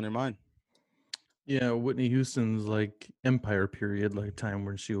tell us what's on your mind? Yeah, Whitney Houston's like empire period, like time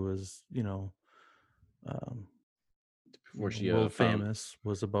when she was, Before she world famous,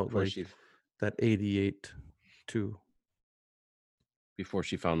 was about before like she that 88 too. Before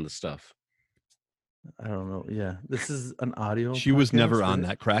she found the stuff. I don't know. Yeah, this is an audio. She was never podcast, on right?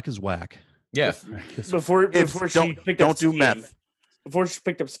 that. Crack is whack. Yeah. Before she picked up don't do skiing. meth. Before she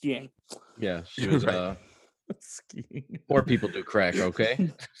picked up skiing. Yeah. She was Right. Skiing. more people do crack,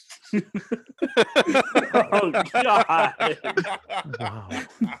 okay? Oh God! Wow.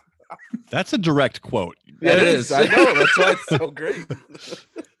 That's a direct quote. Yeah, it is. I know. That's why it's so great.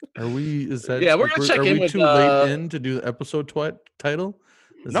 Are we? Is that? Yeah, we're gonna check Are in we with, too late in to do the episode title?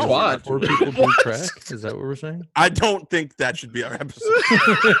 Is No, this we're not Four too late. people do What? crack. Is that what we're saying? I don't think that should be our episode.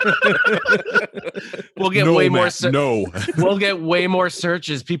 We'll get no, way more Matt, no. we'll get way more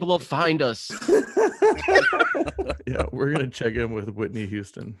searches. People will find us. Yeah, we're gonna check in with Whitney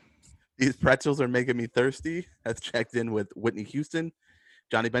Houston. These pretzels are making me thirsty. Has checked in with Whitney Houston.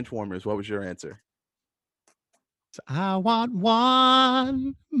 Johnny Benchwarmers, what was your answer? I want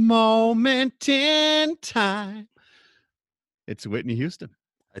one moment in time. It's Whitney Houston.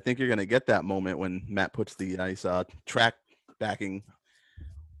 I think you're gonna get that moment when Matt puts the nice track backing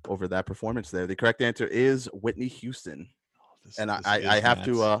over that performance there. The correct answer is Whitney Houston. And I have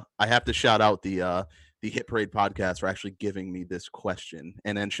to shout out the Hit Parade podcast for actually giving me this question,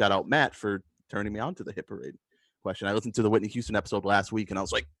 and then shout out Matt for turning me on to the Hit Parade question. I listened to the Whitney Houston episode last week, and I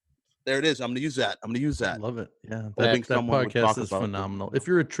was like, "There it is. I'm going to use that. I'm going to use that." Love it. Yeah, Hoping that someone would talk podcast is about it. phenomenal. If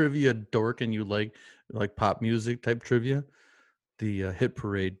you're a trivia dork and you like pop music type trivia, the Hit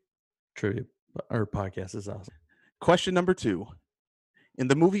Parade trivia or podcast is awesome. Question number 2. In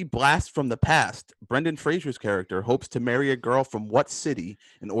the movie Blast from the Past, Brendan Fraser's character hopes to marry a girl from what city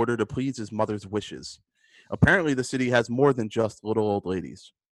in order to please his mother's wishes? Apparently, the city has more than just little old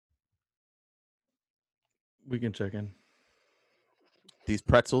ladies. We can check in. These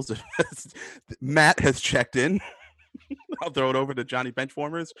pretzels. Matt has checked in. I'll throw it over to Johnny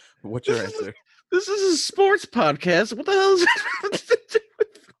Benchwarmers. What's your answer? This is a sports podcast. What the hell is it?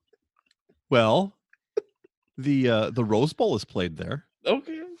 Well, the Rose Bowl is played there.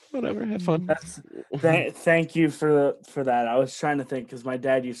 Okay, whatever. Have fun. Thank you for that. I was trying to think because my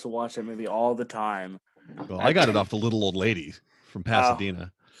dad used to watch that movie all the time. Well, I got it off the Little Old Lady from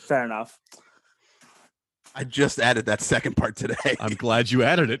Pasadena. Fair enough. I just added that second part today. I'm glad you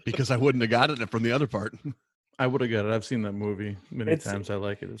added it because I wouldn't have gotten it from the other part. I would have got it. I've seen that movie many times. I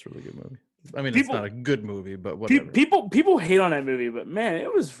like it. It's a really good movie. I mean, it's not a good movie, but whatever. People hate on that movie, but man,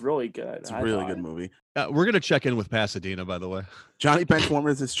 it was really good. It's a really good movie. We're going to check in with Pasadena, by the way. Johnny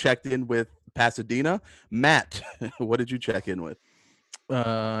Benchwarmers is checked in with Pasadena. Matt, what did you check in with?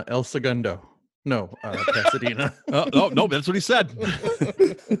 El Segundo. No, Pasadena. No, that's what he said.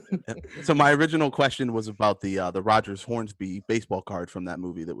 So my original question was about the Rogers Hornsby baseball card from that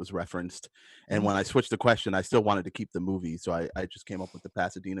movie that was referenced. And when I switched the question, I still wanted to keep the movie. So I just came up with the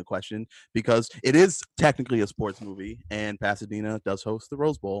Pasadena question because it is technically a sports movie and Pasadena does host the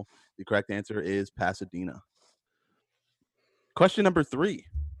Rose Bowl. The correct answer is Pasadena. Question number 3.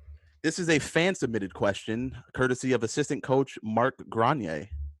 This is a fan submitted question courtesy of assistant coach Mark Grenier.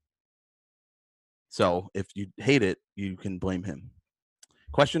 So if you hate it, you can blame him.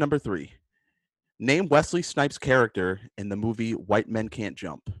 Question number 3. Name Wesley Snipes' character in the movie White Men Can't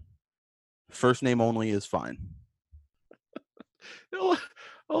Jump. First name only is fine. All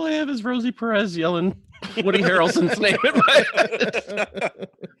I have is Rosie Perez yelling Woody Harrelson's name in my head.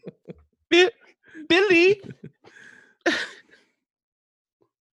 Billy.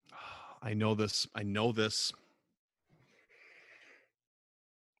 I know this.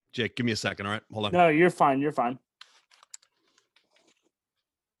 Jake, give me a second. All right, hold on. No, you're fine. You're fine.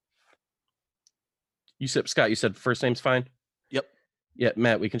 You said first name's fine? Yep. Yeah,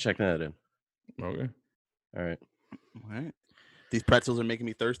 Matt, we can check that in. Okay. All right. These pretzels are making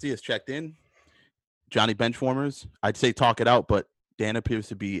me thirsty. It's checked in. Johnny Benchwarmers, I'd say talk it out, but Dan appears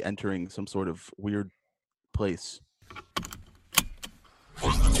to be entering some sort of weird place.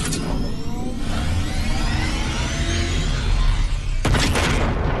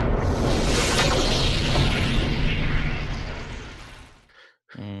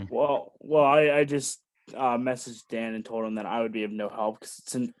 Well, I just messaged Dan and told him that I would be of no help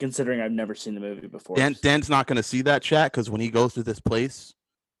considering I've never seen the movie before. Dan's not going to see that chat because when he goes to this place,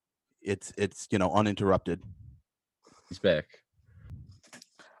 it's uninterrupted. He's back.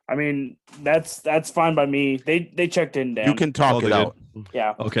 I mean, that's fine by me. They checked in, Dan. You can talk it out.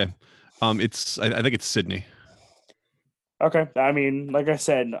 Yeah. Okay. I think it's Sydney. Okay. I mean, like I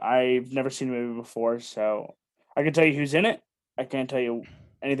said, I've never seen the movie before, so I can tell you who's in it. I can't tell you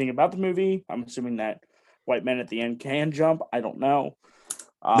anything about the movie. I'm assuming that white men at the end can jump. I don't know.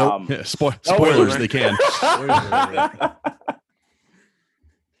 Nope. Spoilers, they can.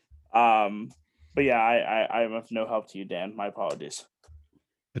 But yeah, I'm of no help to you, Dan. My apologies.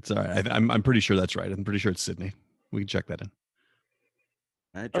 It's all right. I'm pretty sure that's right. I'm pretty sure it's Sydney. We can check that in.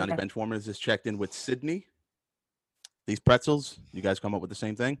 All right, Johnny Okay. Benchwarmers is checked in with Sydney. These pretzels, you guys come up with the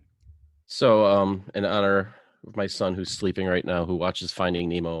same thing? So, in honor of my son who's sleeping right now, who watches Finding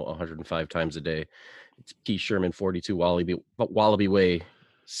Nemo 105 times a day, it's P. Sherman 42 Wallaby Way,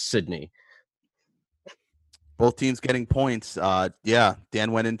 Sydney. Both teams getting points. Yeah,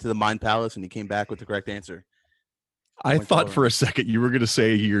 Dan went into the Mind Palace and he came back with the correct answer. I thought for a second you were going to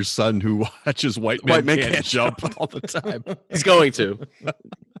say your son who watches White Man Can't Jump all the time. He's going to.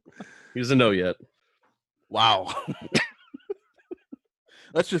 He doesn't know yet. Wow.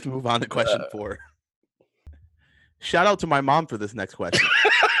 Let's just move on to question 4. Shout out to my mom for this next question.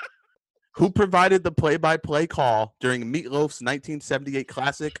 Who provided the play-by-play call during Meatloaf's 1978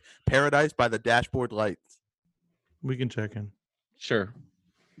 classic, Paradise by the Dashboard Lights? We can check in. Sure.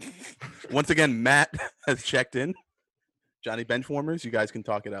 Once again, Matt has checked in. Johnny Benchwarmers, you guys can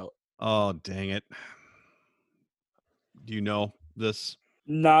talk it out. Oh, dang it. Do you know this?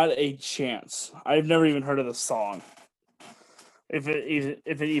 Not a chance. I've never even heard of the song. If it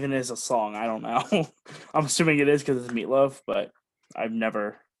even is a song, I don't know. I'm assuming it is because it's Meatloaf, but I've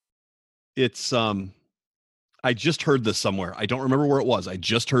never. It's I just heard this somewhere. I don't remember where it was. I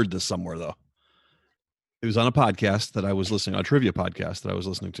just heard this somewhere though. It was on a podcast that I was listening, a trivia podcast that I was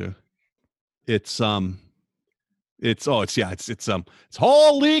listening to. It's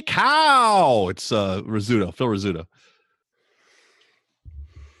holy cow. It's Rizzuto, Phil Rizzuto.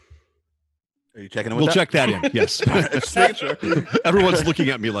 Are you checking in with We'll that? check that in. Yes. Just making sure. Everyone's looking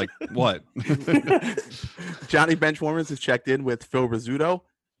at me like, what? Johnny Benchwarmers is checked in with Phil Rizzuto.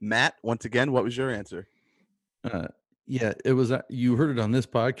 Matt, once again, what was your answer? Yeah, it was. You heard it on this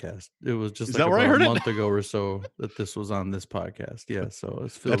podcast. It was just Is like that where I about heard a it? month ago or so that this was on this podcast. Yeah, so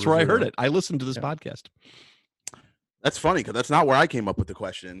it's Phil That's where I heard Rizzuto. it. I listened to this Yeah. podcast. That's funny because that's not where I came up with the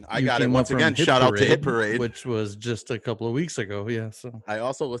question. I You got it came up once from again. Hit Shout out to Hit Parade, Parade. which was just a couple of weeks ago. Yeah, so I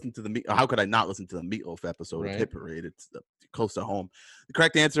also listened to the how could I not listen to the Meatloaf episode of Right. Hit Parade? It's close to home. The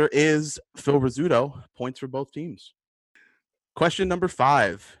correct answer is Phil Rizzuto. Points for both teams. Question number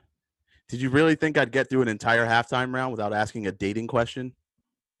 5. Did you really think I'd get through an entire halftime round without asking a dating question?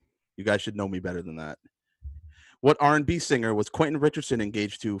 You guys should know me better than that. What R&B singer was Quentin Richardson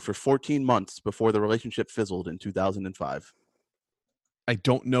engaged to for 14 months before the relationship fizzled in 2005? I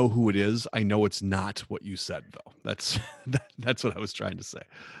don't know who it is. I know it's not what you said, though. That's what I was trying to say.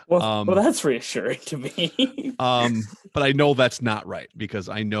 Well, that's reassuring to me. But I know that's not right because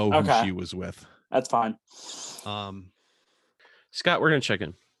I know who Okay. she was with. That's fine. Scott, we're going to check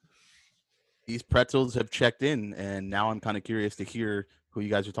in. These pretzels have checked in, and now I'm kind of curious to hear who you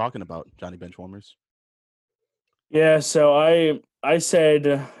guys are talking about, Johnny Benchwarmers. Yeah, so I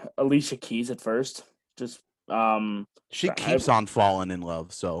said Alicia Keys at first. Just She I- keeps on falling in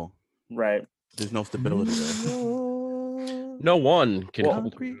love, so right. there's no stability there. No one can Well,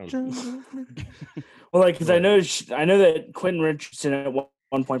 hold her down. Well, like because I know that Quentin Richardson at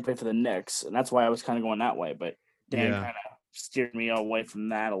one point played for the Knicks, and that's why I was kind of going that way. But Dan Yeah. kind of steered me away from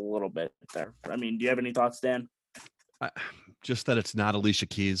that a little bit there. I mean, do you have any thoughts, Dan? Just that it's not Alicia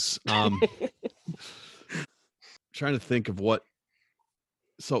Keys. Trying to think of what.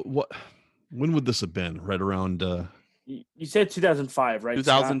 So what? When would this have been? Right around You said 2005, right?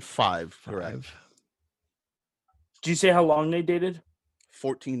 Scott? 2005, correct. 5. Did you say how long they dated?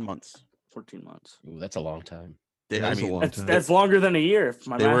 14 months. 14 months. Ooh, that's a long time. They, That I is a mean, long time. That's longer than a year. If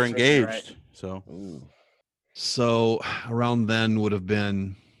my they were math is engaged, right. so Ooh. So around then would have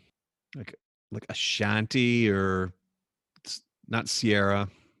been like Ashanti or not Sierra.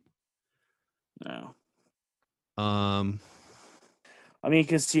 No. Um, I mean,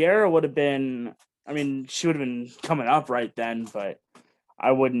 because Sierra would have been. I mean, she would have been coming up right then, but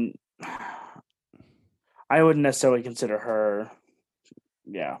I wouldn't necessarily consider her.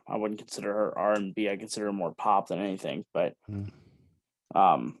 Yeah, I wouldn't consider her R&B. I consider her more pop than anything. But,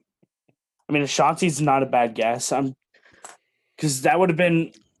 I mean, Ashanti's not a bad guess. Because that would have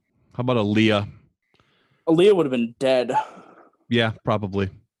been how about Aaliyah? Aaliyah would have been dead. Yeah, probably.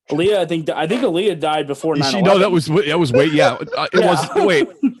 Aaliyah, I think Aaliyah died before 9/11. She, no, that was wait. Yeah, it was wait.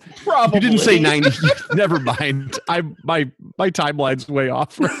 Probably. You didn't say 90. Never mind. My timeline's way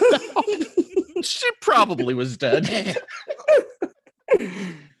off. She probably was dead.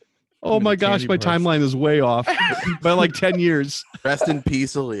 Oh my gosh, my timeline is way off by like 10 years. rest in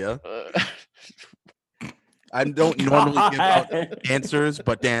peace, Aaliyah. I don't normally give out answers,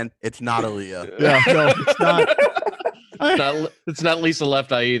 but Dan, it's not Aaliyah. Yeah, no, it's not. It's not Lisa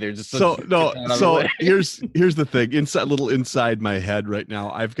Left Eye either. Just So get no. that out of the So way. here's the thing. Inside my head right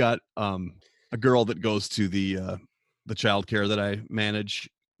now, I've got a girl that goes to the childcare that I manage,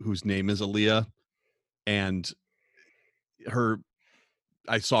 whose name is Aaliyah, and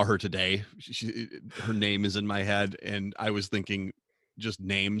I saw her today. Her name is in my head, and I was thinking just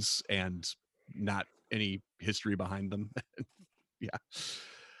names and not any history behind them. Yeah.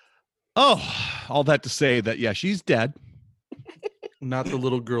 Oh, all that to say that, yeah, she's dead. Not the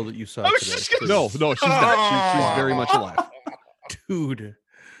little girl that you saw I was today. just gonna No, she's not. She's very much alive. Dude.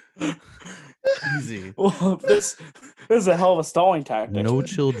 Easy. Well, this is a hell of a stalling tactic. No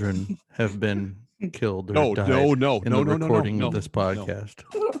children have been killed or No, died no, in the recording of this no. podcast.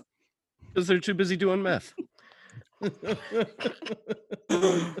 Because they're too busy doing meth.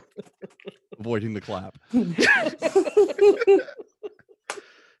 Avoiding the clap.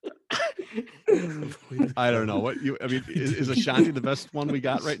 I don't know what you. I mean, is Ashanti the best one we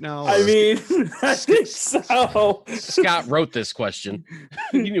got right now? I or- mean, I think so. Scott wrote this question.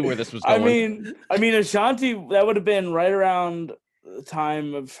 He knew where this was going. I mean, Ashanti. That would have been right around the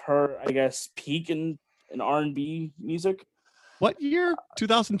time of her, I guess, peak in R&B music. What year?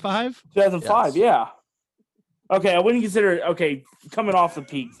 2005. 2005. Yes. Yeah. Okay, I wouldn't consider it coming off the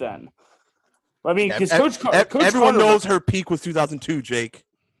peak then. I mean, because Coach everyone Carter knows her peak was 2002, Jake.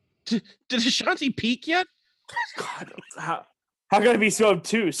 Did Ashanti peak yet? God, how can I be so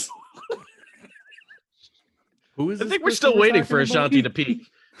obtuse? Who is I this think we're person still waiting for talking about? Ashanti to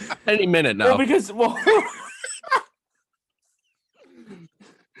peak. Any minute No, now. because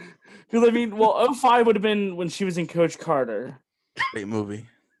I mean, 05 would have been when she was in Coach Carter. Great movie.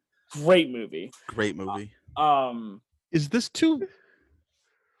 Great movie. Great movie. Is this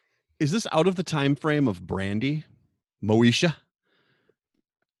out of the time frame of Brandy, Moesha?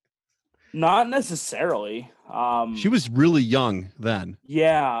 Not necessarily. She was really young then.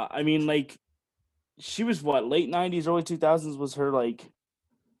 Yeah, I mean, like, she was late 90s, early 2000s was her, like.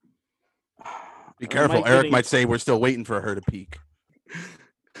 Be careful. Am I Eric getting- might say we're still waiting for her to peak.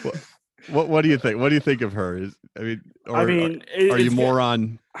 What do you think? What do you think of her? Are you it's more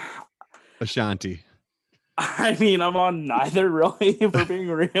on Ashanti? I mean, I'm on neither, really, if we're being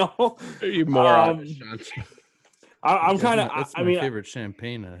real. Are you more on Ashanti? I'm kind of. That's I my mean, favorite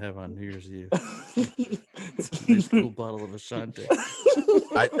champagne I have on New Year's Eve. It's a nice cool bottle of Ashanti.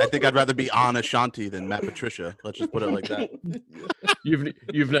 I think I'd rather be on Ashanti than Matt Patricia. Let's just put it like that.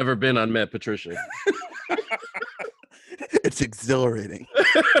 You've never been on Matt Patricia. It's exhilarating.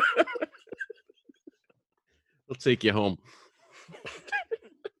 We'll take you home.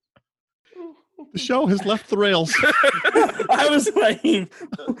 The show has left the rails. I was like,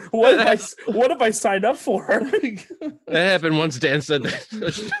 what if I signed up for her? That happened once. Dan said that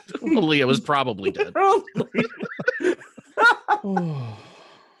Aaliyah was probably dead.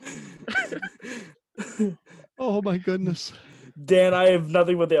 Oh my goodness. Dan, I have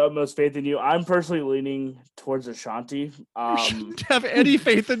nothing but the utmost faith in you. I'm personally leaning towards Ashanti. You shouldn't have any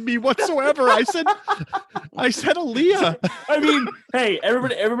faith in me whatsoever. I said Aaliyah. I mean, hey,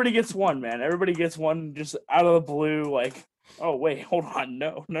 everybody gets one, man. Everybody gets one just out of the blue. Like, oh wait, hold on,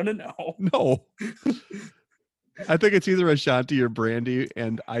 no. No. I think it's either Ashanti or Brandy,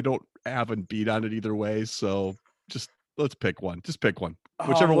 and I don't have a beat on it either way. So just let's pick one. Just pick one.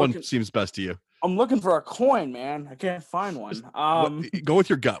 Whichever one seems best to you. I'm looking for a coin, man. I can't find one. Go with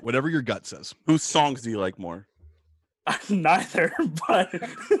your gut. Whatever your gut says. Whose songs do you like more? Neither, but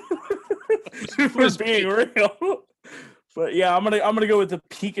if we're being real. But yeah, I'm gonna go with the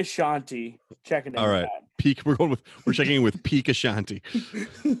peak Ashanti. Checking it All right. Peak. We're checking in with peak Ashanti.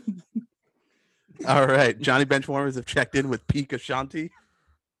 All right. Johnny Benchwarmers have checked in with peak Ashanti.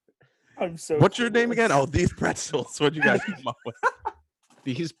 I'm so. What's your name again? Oh, These Pretzels. What'd you guys come up with?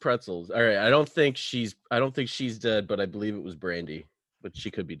 These pretzels. All right. I don't think she's dead, but I believe it was Brandy. But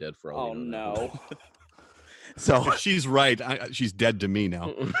she could be dead for all. Oh no. So She's right. She's dead to me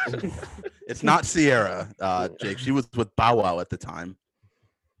now. it's not Sierra, Jake. She was with Bow Wow at the time.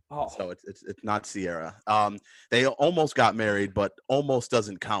 Oh. So it's not Sierra. They almost got married, but almost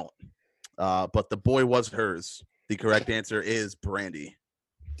doesn't count. But the boy was hers. The correct answer is Brandy.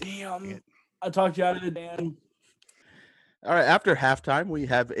 Damn. I talked you out of it, Dan. All right. After halftime, we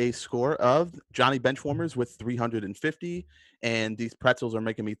have a score of Johnny Benchwarmers with 350, and These Pretzels Are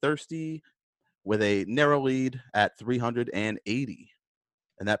Making Me Thirsty with a narrow lead at 380.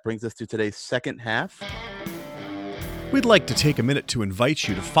 And that brings us to today's second half. We'd like to take a minute to invite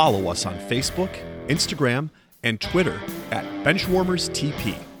you to follow us on Facebook, Instagram, and Twitter at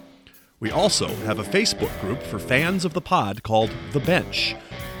BenchwarmersTP. We also have a Facebook group for fans of the pod called The Bench.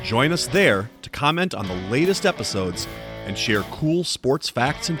 Join us there to comment on the latest episodes and share cool sports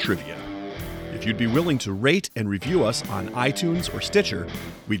facts and trivia. If you'd be willing to rate and review us on iTunes or Stitcher,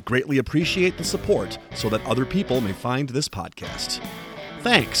 we'd greatly appreciate the support so that other people may find this podcast.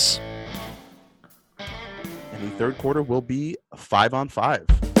 Thanks. And the third quarter will be 5-on-5.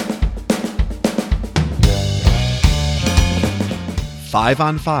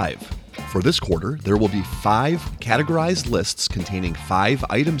 5-on-5. For this quarter, there will be 5 categorized lists containing 5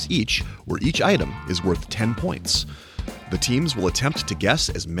 items each, where each item is worth 10 points. The teams will attempt to guess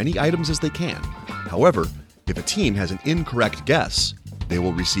as many items as they can. However, if a team has an incorrect guess, they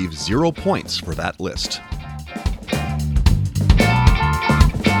will receive 0 points for that list.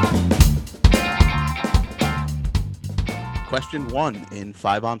 Question 1 in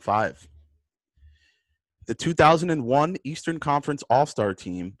 5-on-5. The 2001 Eastern Conference All-Star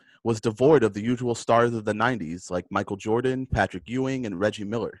team was devoid of the usual stars of the 90s like Michael Jordan, Patrick Ewing, and Reggie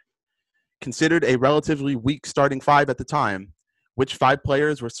Miller. Considered a relatively weak starting 5 at the time, which 5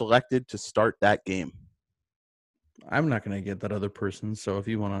 players were selected to start that game? I'm not going to get that other person, so if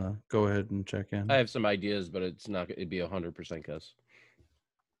you want to go ahead and check in. I have some ideas, but it'd be 100% guess.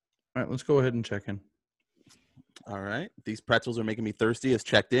 All right, let's go ahead and check in. All right. These pretzels are making me thirsty. As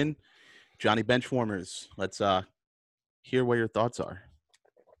checked in. Johnny Benchwarmers, let's hear what your thoughts are.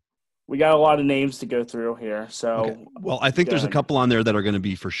 We got a lot of names to go through here, so Okay. Well, I think there's a couple on there that are going to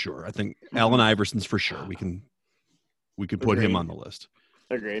be for sure. I think Allen Iverson's for sure. We could put him on the list.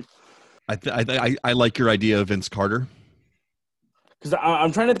 Agreed. I like your idea of Vince Carter. Because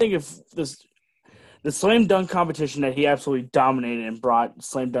I'm trying to think if the slam dunk competition that he absolutely dominated and brought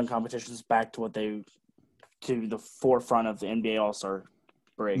slam dunk competitions back to the forefront of the NBA All-Star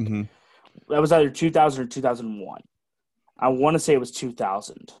break. Mm-hmm. That was either 2000 or 2001. I want to say it was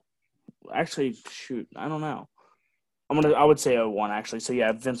 2000. Actually, shoot, I don't know. I would say 01 actually. So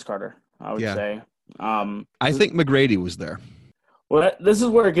yeah, Vince Carter. I would say. I think McGrady was there. Well, this is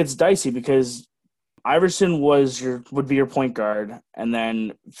where it gets dicey because Iverson would be your point guard, and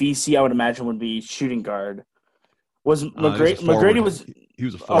then VC I would imagine would be shooting guard. Was McGrady was he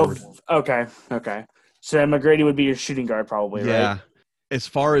was a forward. Oh, okay. So McGrady would be your shooting guard probably, Yeah. right? As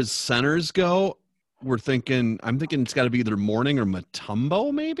far as centers go, I'm thinking it's got to be either Mourning or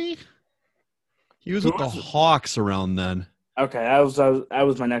Mutombo, maybe. He was with the Hawks around then. Okay, that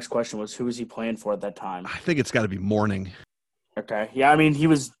was my next question was who was he playing for at that time? I think it's got to be Mourning. Okay. Yeah, I mean, he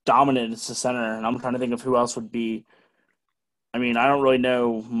was dominant as a center, and I'm trying to think of who else would be. I mean, I don't really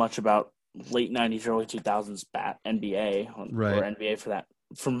know much about late 90s, early 2000s NBA or NBA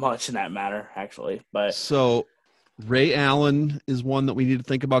for much in that matter, actually. But so Ray Allen is one that we need to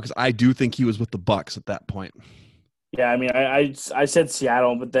think about because I do think he was with the Bucks at that point. Yeah, I mean, I said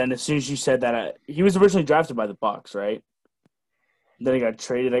Seattle, but then as soon as you said that, he was originally drafted by the Bucks, right? Then he got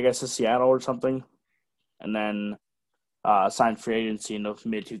traded, I guess, to Seattle or something, and then signed free agency in the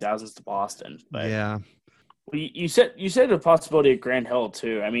mid 2000s to Boston. But yeah, you said the possibility of Grant Hill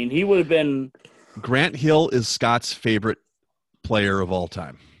too. I mean, he would have been. Grant Hill is Scott's favorite player of all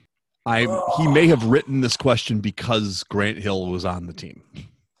time. He may have written this question because Grant Hill was on the team,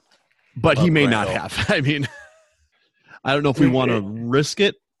 but he may not have. I mean, I don't know if we want to risk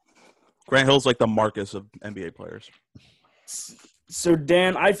it. Grant Hill's like the Marcus of NBA players. So,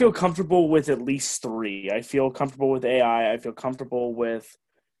 Dan, I feel comfortable with at least 3. I feel comfortable with AI. I feel comfortable with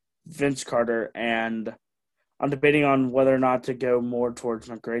Vince Carter, and I'm debating on whether or not to go more towards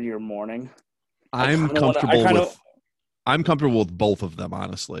McGrady or Mourning. I'm comfortable with both of them,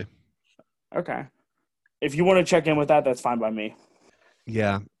 honestly. Okay. If you want to check in with that, that's fine by me.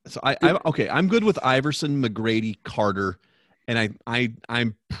 Yeah. So I'm good with Iverson, McGrady, Carter, and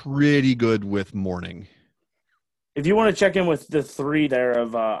I'm pretty good with Mourning. If you want to check in with the 3 there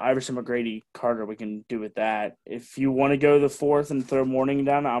of Iverson, McGrady, Carter, we can do with that. If you want to go the 4th and throw Mourning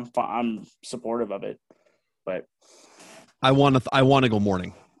down, I'm supportive of it. But I want to go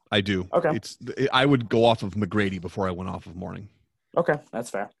Mourning. I do. Okay. I would go off of McGrady before I went off of Mourning. Okay, that's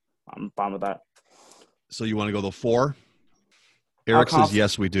fair. I'm fine with that. So you want to go the 4? Eric says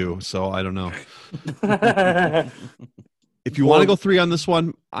yes, we do. So I don't know. If you want to go 3 on this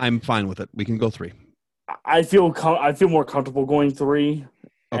one, I'm fine with it. We can go 3. I feel more comfortable going 3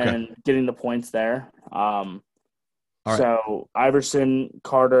 and getting the points there. All right. So Iverson,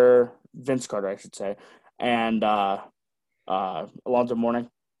 Carter, Vince Carter, I should say, and Alonzo Mourning.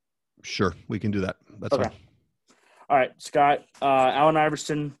 Sure, we can do that. That's fine. All right, Scott, Allen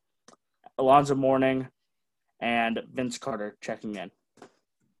Iverson, Alonzo Mourning, and Vince Carter checking in.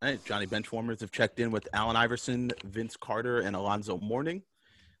 All right, Johnny Benchwarmers have checked in with Allen Iverson, Vince Carter, and Alonzo Mourning.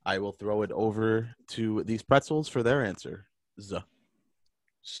 I will throw it over to these pretzels for their answer.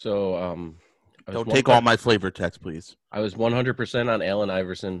 So Don't take all my flavor text, please. I was 100% on Allen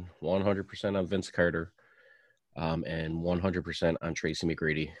Iverson, 100% on Vince Carter, and 100% on Tracy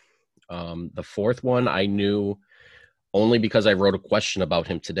McGrady. The fourth one I knew only because I wrote a question about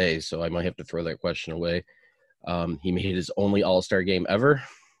him today, so I might have to throw that question away. He made his only All-Star game ever,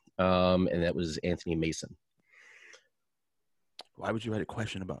 and that was Anthony Mason. Why would you write a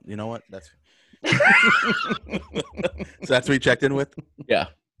question about? You know what? That's so that's what you checked in with? Yeah.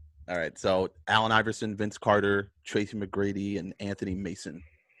 All right. So Allen Iverson, Vince Carter, Tracy McGrady, and Anthony Mason,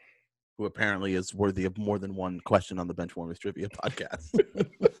 who apparently is worthy of more than one question on the Benchwarmers Trivia podcast.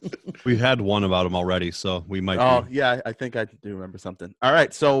 We've had one about him already, so we might. Oh, yeah. I think I do remember something. All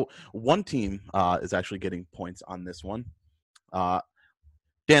right. So one team is actually getting points on this one.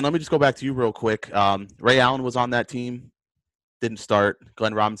 Dan, let me just go back to you real quick. Ray Allen was on that team. Didn't start.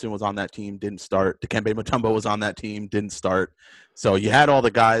 Glenn Robinson was on that team. Didn't start. Dikembe Mutombo was on that team. Didn't start. So you had all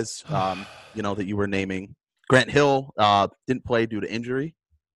the guys, that you were naming. Grant Hill didn't play due to injury.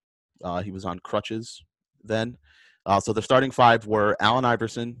 He was on crutches then. So the starting five were Allen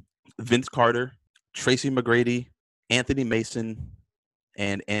Iverson, Vince Carter, Tracy McGrady, Anthony Mason,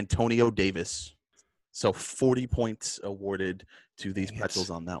 and Antonio Davis. So 40 points awarded to these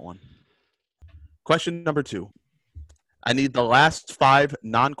pretzels on that one. Question number 2. I need the last 5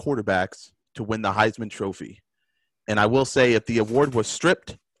 non-quarterbacks to win the Heisman Trophy. And I will say if the award was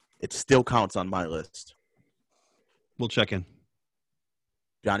stripped, it still counts on my list. We'll check in.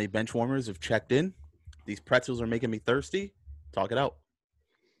 Johnny Benchwarmers have checked in. These pretzels are making me thirsty. Talk it out.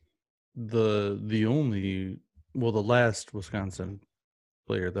 The last Wisconsin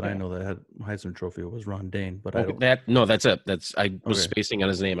player that I know that had Heisman Trophy was Ron Dane, but that's it. I was spacing on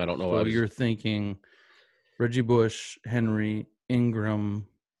his name. I don't know. So you're thinking Reggie Bush, Henry, Ingram,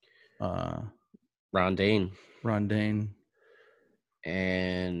 Ron Dane,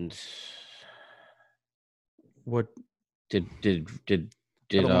 and what did I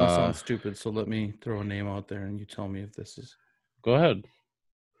don't want to sound stupid, so let me throw a name out there and you tell me if this is. Go ahead.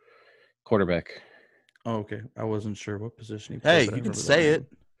 Quarterback. Oh, okay. I wasn't sure what position he played. Hey, you can say it.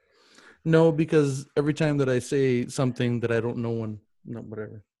 No, because every time that I say something that I don't know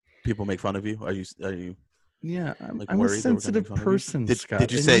whatever. People make fun of you. Are you? Yeah, I'm a sensitive person, Scott.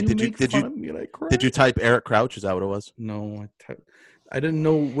 Did you type Eric Crouch? Is that what it was? No, I didn't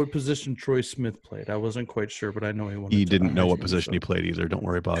know what position Troy Smith played. I wasn't quite sure, but I know he won. He didn't know what position he played either. Don't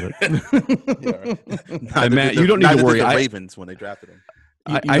worry about it. Yeah, Matt, you don't need to worry. The Ravens when they drafted him.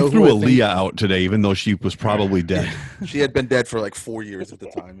 I threw Aaliyah out today, even though she was probably dead. She had been dead for like 4 years at the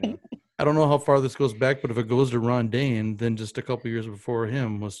time. Yeah. I don't know how far this goes back, but if it goes to Ron Dane, then just a couple years before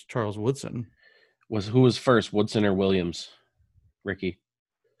him was Charles Woodson. Who was first, Woodson or Williams? Ricky.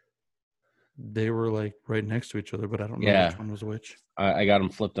 They were like right next to each other, but I don't know which one was which. I got them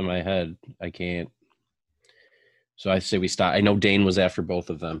flipped in my head. I can't. So I say we stop. I know Dane was after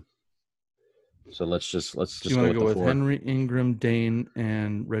both of them. So let's just you want to go with 4. Henry, Ingram, Dane,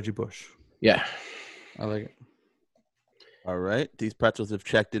 and Reggie Bush. Yeah. I like it. All right. These pretzels have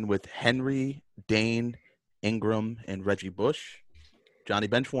checked in with Henry, Dane, Ingram, and Reggie Bush. Johnny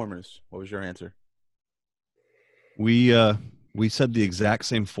Benchwarmers, what was your answer? We said the exact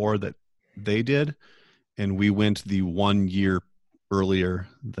same 4 that they did, and we went the 1 year earlier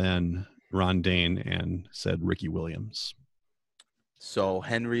than Ron Dane and said Ricky Williams. So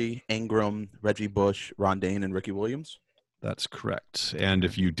Henry, Ingram, Reggie Bush, Ron Dane, and Ricky Williams? That's correct. And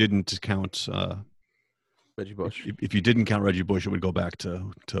if you didn't count Reggie Bush. If you didn't count Reggie Bush, it would go back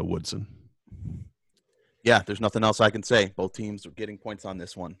to Woodson. Yeah, there's nothing else I can say. Both teams are getting points on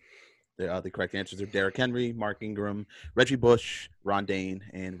this one. The correct answers are Derrick Henry, Mark Ingram, Reggie Bush, Ron Dane,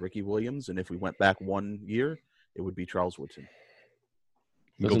 and Ricky Williams. And if we went back 1 year, it would be Charles Woodson.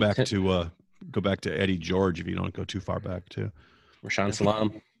 Go back to Eddie George if you don't go too far back too. Rashawn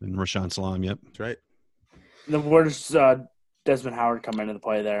Salam. And Rashawn Salam, yep. That's right. Where does Desmond Howard come into the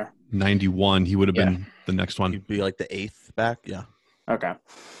play there? 91. He would have been the next one. He'd be like the 8th back. Yeah. Okay.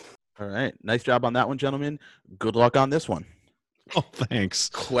 All right. Nice job on that one, gentlemen. Good luck on this one. Oh, thanks.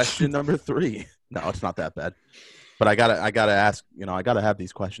 Question number 3. No, it's not that bad. But I gotta ask, I gotta have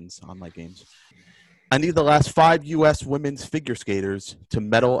these questions on my games. I need the last 5 U.S. women's figure skaters to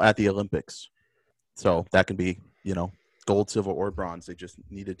medal at the Olympics. So that can be, gold, silver, or bronze. They just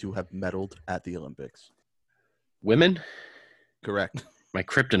needed to have medaled at the Olympics. Women? Correct. My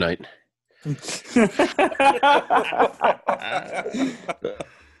kryptonite.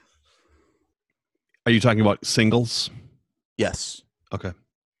 Are you talking about singles? Yes. Okay.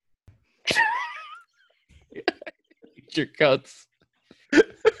 Your cuts.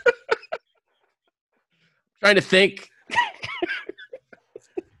 Trying to think.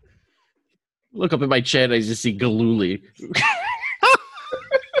 look up at my chat. I just see Galooly.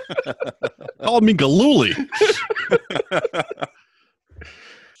 Called me Galooly.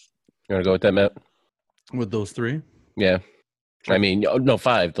 You want to go with that, Matt? With those three? Yeah. I mean, no,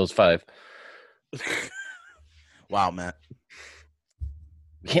 5. Those 5. Wow, Matt.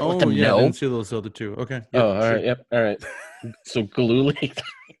 You can't let Oh, them yeah, I know. didn't see those other two. Okay. Yep, All right. Yep. All right. So Galooly.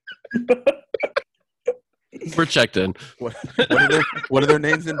 We're checked in. What are their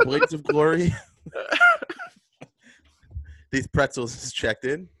names in Blades of Glory? These pretzels is checked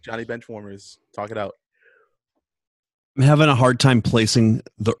in. Johnny Benchwarmers, talk it out. I'm having a hard time placing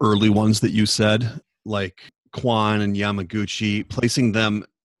the early ones that you said, like Kwan and Yamaguchi, placing them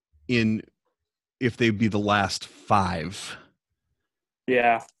in if they'd be the last 5.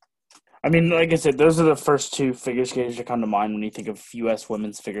 Yeah. I mean, like I said, those are the first 2 figure skaters that come to mind when you think of U.S.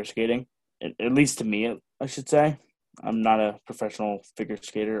 women's figure skating. At least to me, I should say. I'm not a professional figure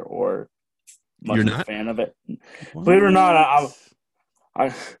skater or much You're of a not? fan of it. Believe it or not,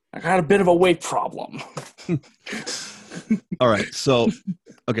 I got a bit of a weight problem. All right, so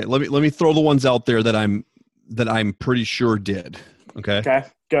okay, let me throw the ones out there that I'm pretty sure did. Okay. Okay,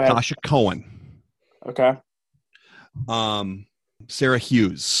 go ahead. Sasha Cohen, Okay. Sarah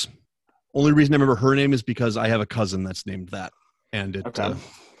Hughes. Only reason I remember her name is because I have a cousin that's named that, and it. Okay.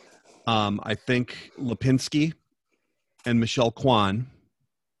 I think Lipinski and Michelle Kwan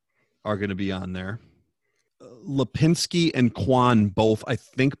are going to be on there. Lipinski and Kwan both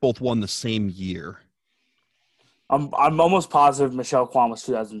won the same year. I'm almost positive Michelle Kwan was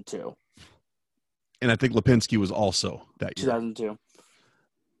 2002. And I think Lipinski was also that year. 2002.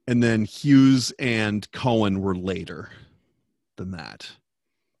 And then Hughes and Cohen were later than that.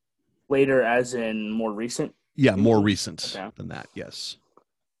 Later as in more recent? Yeah, more recent than that, yes.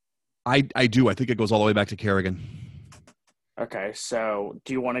 I do. I think it goes all the way back to Kerrigan. Okay, so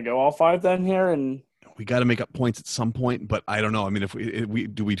do you want to go all 5 then here? And we got to make up points at some point, but I don't know. I mean, if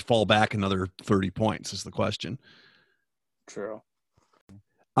we fall back another 30 points is the question. True.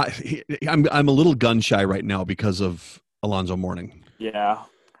 I'm a little gun shy right now because of Alonzo Mourning. Yeah.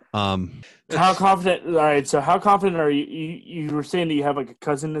 How confident? All right. So how confident are you? You were saying that you have like a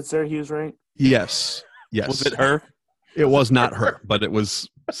cousin that's there, Hughes, right? Yes. Was it her? It was not her, but it was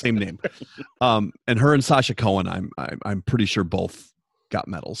same name. And her and Sasha Cohen, I'm pretty sure both got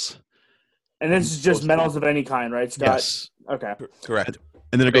medals. And this is just medals of any kind, right, Scott? Yes. Okay. Correct.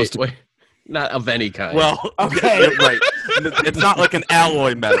 And then it goes to Wait. Not of any kind. Well, Okay. right. It's not like an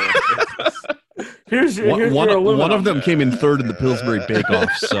alloy medal. Here's your one of them came in third in the Pillsbury Bake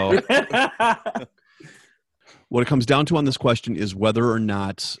Off. So what it comes down to on this question is whether or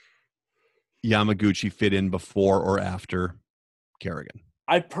not Yamaguchi fit in before or after Kerrigan.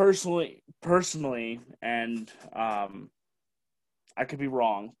 I personally, and I could be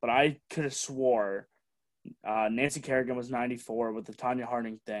wrong, but I could have swore Nancy Kerrigan was 94 with the Tanya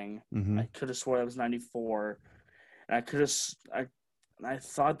Harding thing. Mm-hmm. I could have swore that was 94, and I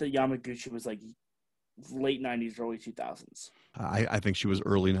thought that Yamaguchi was like late 90s, early 2000s. I think she was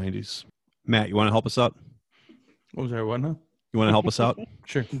early 90s. Matt, you want to help us out? What was that? What now? You want to help us out?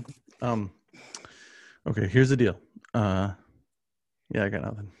 Sure. Okay, here's the deal. Yeah, I got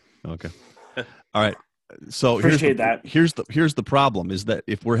nothing. Okay. All right. So Appreciate that. Here's the problem is that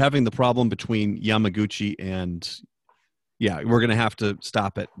if we're having the problem between Yamaguchi and we're going to have to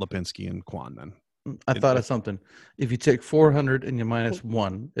stop at Lipinski and Kwan then. I thought of something. If you take 400 and you minus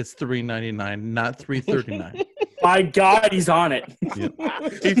 1, it's 399, not 339. My God, he's on it. Yep.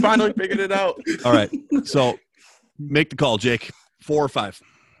 He finally figured it out. All right. So make the call, Jake. 4 or 5.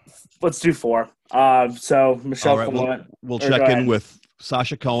 Let's do 4. So Michelle Kwan. We'll check in with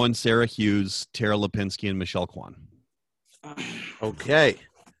Sasha Cohen, Sarah Hughes, Tara Lipinski, and Michelle Kwan. Okay.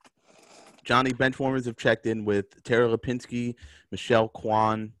 Johnny Benchwarmers have checked in with Tara Lipinski, Michelle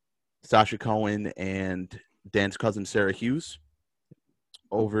Kwan, Sasha Cohen, and Dan's cousin Sarah Hughes.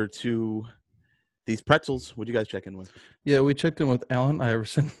 Over to these pretzels. What do you guys check in with? Yeah, we checked in with Allen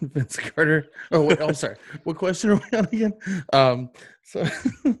Iverson, Vince Carter. Oh, wait, I'm sorry. What question are we on again? So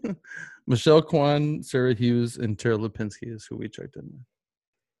Michelle Kwan, Sarah Hughes, and Tara Lipinski is who we checked in with.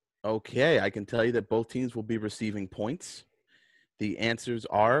 Okay, I can tell you that both teams will be receiving points. The answers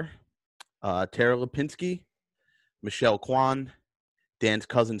are Tara Lipinski, Michelle Kwan, Dan's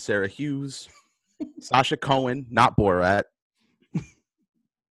cousin Sarah Hughes, Sasha Cohen, not Borat,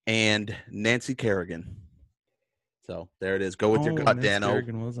 and Nancy Kerrigan. So there it is. Go with your gut, Nancy Dano.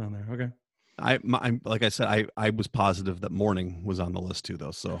 Kerrigan was on there. Okay. I'm like I said, I was positive that Mourning was on the list too, though.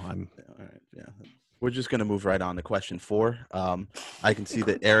 So I'm all right. Yeah, we're just gonna move right on to question 4. I can see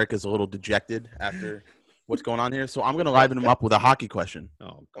that Eric is a little dejected after what's going on here. So I'm going to liven him up with a hockey question.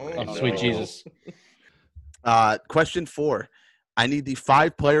 Oh, Oh, sweet Jesus. Question 4. I need the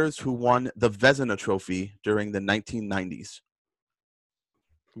 5 players who won the Vezina Trophy during the 1990s.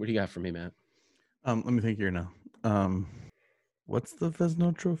 What do you got for me, Matt? Let me think here now. What's the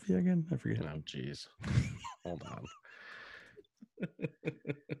Vezina Trophy again? I forget. Oh, jeez. Hold on.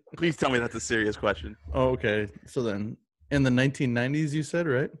 Please tell me that's a serious question. Oh, okay. So then, in the 1990s, you said,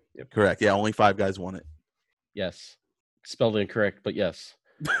 right? Correct. Yeah, only 5 guys won it. Yes. Spelled incorrect, but yes.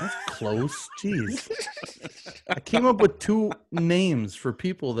 That's close. Jeez. I came up with 2 names for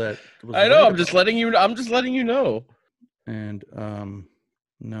people that. I know. I'm just letting you know. And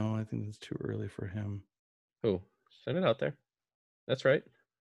no, I think it's too early for him. Who? Send it out there. That's right.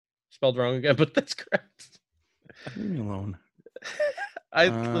 Spelled wrong again, but that's correct. Leave me alone.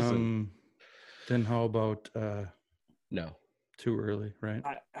 Listen. Then how about No. too early, right?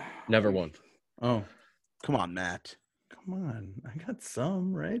 Never won. Oh, Come on, Matt. come on. I got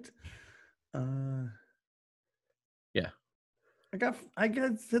some, right? Yeah. I got I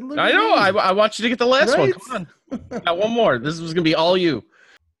know. I want you to get the last one. Come on. Got one more. This was gonna be all you.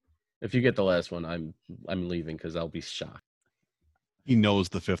 If you get the last one, I'm leaving because I'll be shocked. He knows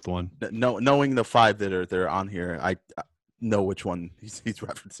the 5th one. Knowing the 5 that are on here, I know which one he's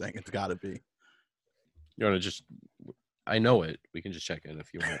referencing. It's got to be. You want to just? I know it. We can just check in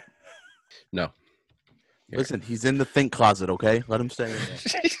if you want. No. Here. Listen, he's in the think closet. Okay, let him stay in there.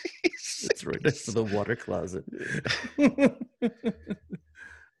 It's right next to the water closet. All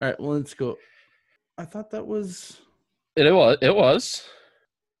right, well, let's go. I thought that was. It was.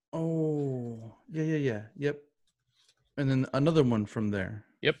 Oh, yeah. Yep. And then another one from there.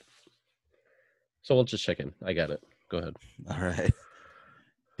 Yep. So we'll just check in. I got it. Go ahead. All right.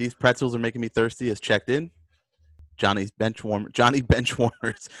 These pretzels are making me thirsty. Has checked in. Johnny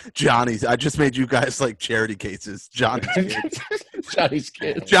Benchwarmers. Johnny's. I just made you guys like charity cases. Johnny's kids. Johnny's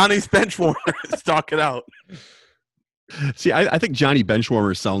kids. Johnny's Benchwarmers. Talk it out. See, I think Johnny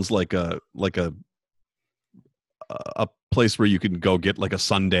Benchwarmer sounds like a place where you can go get like a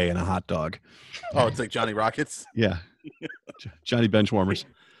sundae and a hot dog. Oh, it's like Johnny Rockets. Yeah. Johnny Benchwarmers.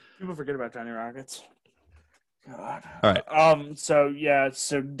 People forget about Johnny Rockets. God. All right. So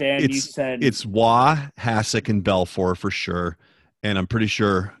Dan, you said it's Wah, Hasek, and Belfour for sure, and I'm pretty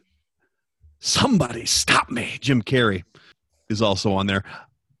sure somebody stop me. Jim Carrey is also on there.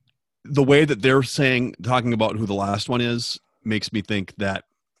 The way that they're talking about who the last one is makes me think that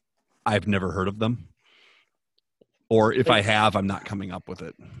I've never heard of them, or if I have, I'm not coming up with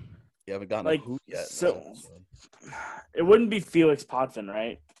it. You haven't gotten like a hoot yet. so. It wouldn't be Felix Potvin,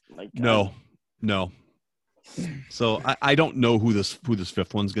 right? Like No. So I don't know who this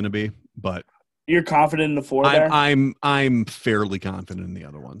 5th one's going to be, but you're confident in the 4 there. I'm fairly confident in the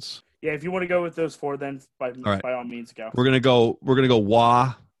other ones. Yeah, if you want to go with those 4, then by all means go. We're gonna go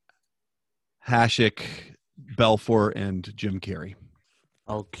Wah, Hasek, Belfour, and Jim Carrey.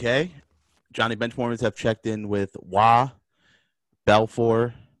 Okay. Johnny Benchwarmers have checked in with Wah,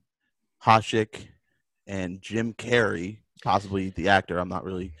 Belfour, Hasek, and Jim Carrey, possibly the actor. I'm not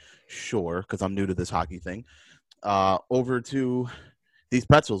really sure because I'm new to this hockey thing. Over to these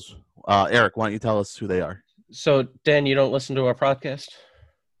pretzels. Eric, why don't you tell us who they are? So, Dan, you don't listen to our podcast?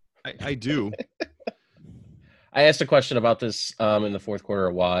 I do. I asked a question about this in the 4th quarter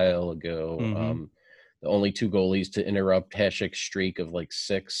a while ago. Mm-hmm. The only 2 goalies to interrupt Hasek's streak of like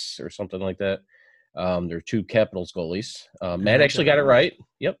 6 or something like that. There are 2 Capitals goalies. Matt actually got it right.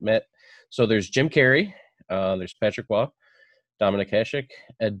 Yep, Matt. So there's Jim Carrey, there's Patrick Waugh, Dominic Hasek,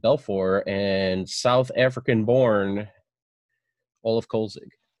 Ed Belfour, and South African-born Olaf Kolzig.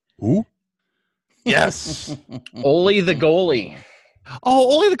 Who? Yes. Ole the goalie. Oh,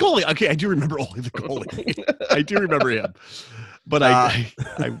 Ole the goalie. Okay, I do remember Ole the goalie. I do remember him. But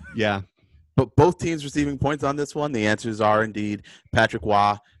yeah. But both teams receiving points on this one. The answers are indeed Patrick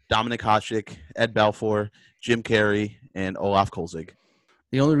Waugh, Dominic Hasek, Ed Belfour, Jim Carrey, and Olaf Kolzig.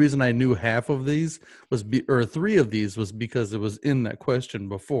 The only reason I knew half of these or 3 of these was because it was in that question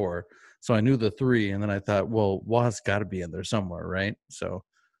before. So I knew the 3, and then I thought, well, Wah's got to be in there somewhere, right? So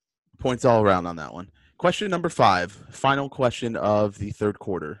points all around on that one. Question number 5, final question of the 3rd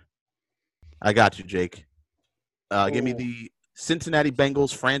quarter. I got you, Jake. Give me the Cincinnati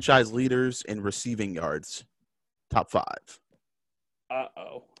Bengals franchise leaders in receiving yards. Top 5.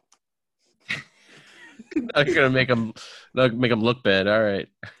 Uh-oh. Not gonna make them look bad. All right.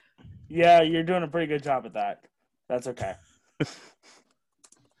 Yeah, you're doing a pretty good job at that. That's okay.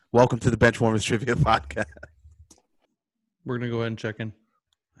 Welcome to the Benchwarmers Trivia Podcast. we're going to go ahead and check in.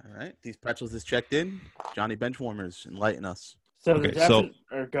 All right. These pretzels is checked in. Johnny Benchwarmers, enlighten us. So Okay,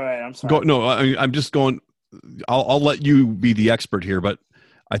 or go ahead. I'm sorry. I'm just going. I'll let you be the expert here, but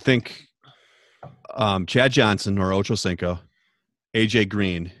I think Chad Johnson or Ocho Cinco, AJ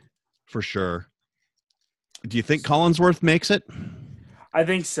Green, for sure. Do you think Collinsworth makes it? I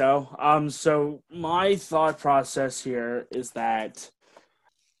think so. So my thought process here is that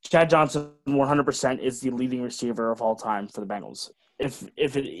Chad Johnson 100% is the leading receiver of all time for the Bengals.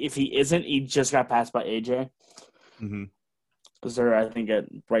 If he isn't, he just got passed by AJ. Mm-hmm. Because they're, I think,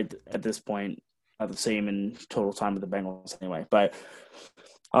 right at this point, the same in total time with the Bengals anyway. But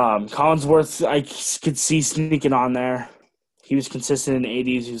Collinsworth, I could see sneaking on there. He was consistent in the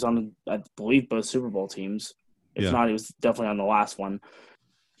 80s. He was on, I believe, both Super Bowl teams. If not, he was definitely on the last one.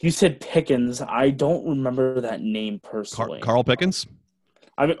 You said Pickens. I don't remember that name personally. Carl Pickens?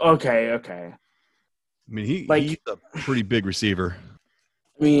 I mean, okay. I mean, he's a pretty big receiver.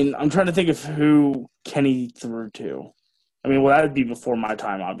 I mean, I'm trying to think of who Kenny threw to. I mean, well, that would be before my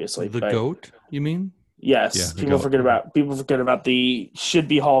time, obviously. The GOAT, you mean? Yes. Yeah, people forget about the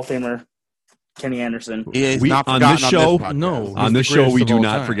should-be Hall of Famer, Kenny Anderson. On this show, we do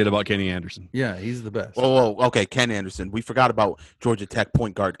not time. Forget about Kenny Anderson. Yeah, he's the best. Whoa, okay, Ken Anderson. We forgot about Georgia Tech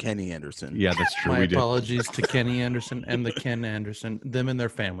point guard Kenny Anderson. Yeah, that's true. My we did. apologies to Kenny Anderson and the Ken Anderson, them and their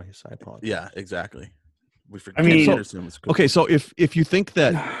families. I apologize. Yeah, exactly. We forgot. I mean, Kenny Anderson was cool. Okay, so if you think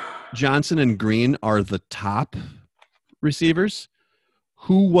that Johnson and Green are the top receivers,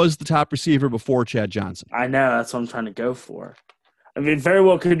 who was the top receiver before Chad Johnson? I know. That's what I'm trying to go for. I mean, very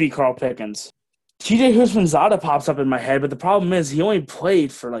well could be Carl Pickens. TJ Houshmandzadeh pops up in my head, but the problem is he only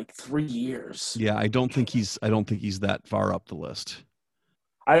played for like 3 years. Yeah, I don't think he's that far up the list.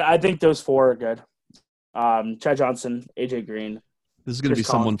 I think those four are good. Chad Johnson, AJ Green. This is going to be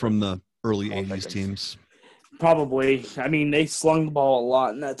someone from the early Carl 80s Pickens. teams. Probably. I mean, they slung the ball a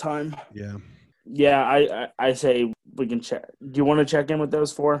lot in that time. Yeah. Yeah, I say we can check. Do you want to check in with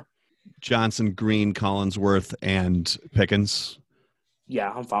those four? Johnson, Green, Collinsworth, and Pickens.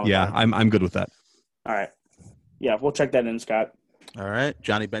 Yeah, I'm fine with Yeah, that. I'm good with that. All right. Yeah, we'll check that in, Scott. All right.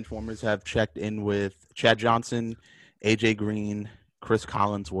 Johnny Benchwarmers have checked in with Chad Johnson, AJ Green, Chris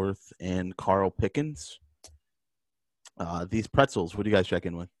Collinsworth, and Carl Pickens. These pretzels, what do you guys check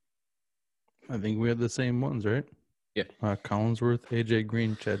in with? I think we have the same ones, right? Yeah. Collinsworth, AJ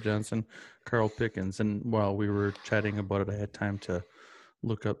Green, Chad Johnson, Carl Pickens. And while we were chatting about it, I had time to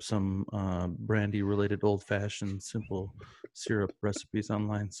look up some brandy-related old-fashioned simple syrup recipes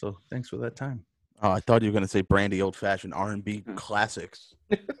online. So thanks for that time. Oh, I thought you were going to say brandy old-fashioned R&B classics.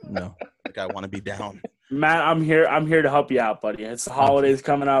 No. Like I want to be down. Matt, I'm here to help you out, buddy. It's the holidays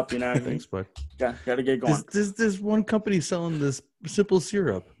coming up, you know. Thanks, bud. Got to get going. There's one company selling this simple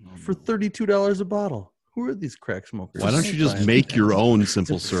syrup for $32 a bottle. Who are these crack smokers? Why don't you just make your own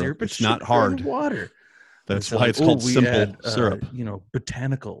simple syrup? It's not hard. Water. That's why it's called simple syrup.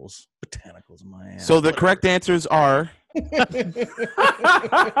 Botanicals. Botanicals, my ass. So the correct answers are we've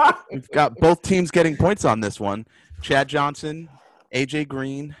got both teams getting points on this one. Chad Johnson, AJ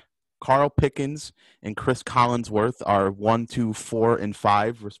Green, Carl Pickens, and Chris Collinsworth are 1, 2, 4, and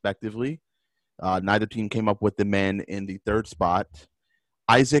 5, respectively. Neither team came up with the man in the third spot.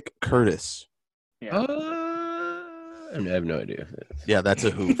 Isaac Curtis. Yeah. I have no idea. Yeah, that's a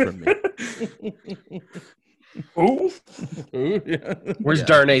who from me. Ooh. Yeah. Where's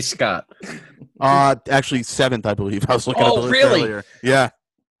Darnay Scott? Actually, 7th, I believe. I was looking at the list really? earlier. Yeah.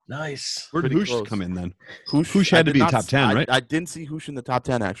 Nice. Where did Pretty Hoosh close. come in then? Hoosh had to I did be not top 10, right? I didn't see Hoosh in the top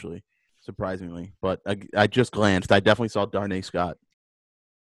 10, actually, surprisingly. But I just glanced. I definitely saw Darnay Scott.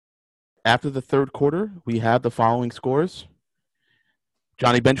 After the third quarter, we have the following scores.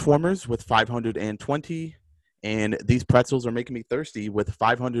 Johnny Benchwarmers with 520, and these pretzels are making me thirsty with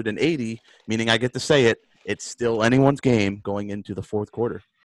 580, meaning I get to say it. It's still anyone's game going into the fourth quarter.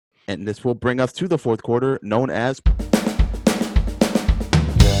 And this will bring us to the fourth quarter, known as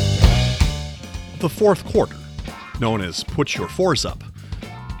The fourth quarter, known as Put Your Fours Up.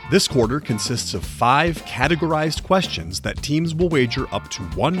 This quarter consists of 5 categorized questions that teams will wager up to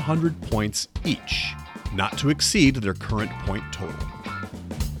 100 points each, not to exceed their current point total.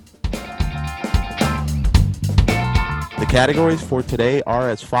 the categories for today are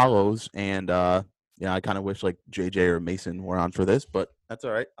as follows. And I kind of wish like JJ or Mason were on for this, but that's all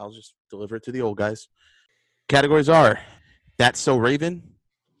right. I'll just deliver it to the old guys. Categories are That's So Raven,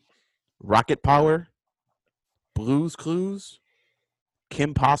 Rocket Power, Blues Clues,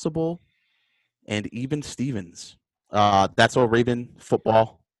 Kim Possible, and Even Stevens. That's So Raven,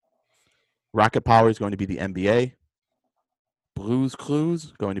 football. Rocket Power is going to be the NBA. Blues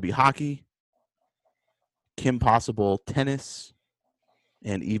Clues going to be hockey. Kim Possible, tennis.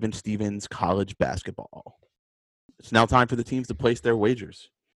 And Even Stevens, college basketball. It's now time for the teams to place their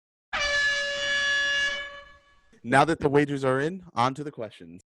wagers. Now that the wagers are in, on to the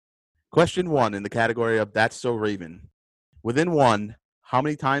questions. Question 1 in the category of That's So Raven. Within one, how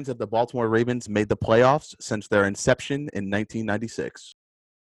many times have the Baltimore Ravens made the playoffs since their inception in 1996?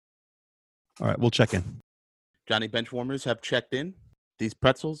 All right, we'll check in. Johnny Benchwarmers have checked in. These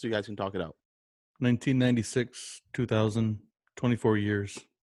pretzels, you guys can talk it out. 1996, 2000, 24 years.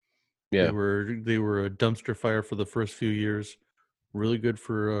 Yeah. They were a dumpster fire for the first few years, really good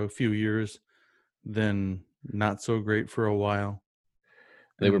for a few years, then not so great for a while.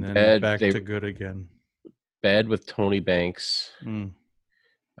 They were then bad. Back to good again. Bad with Tony Banks. Mm.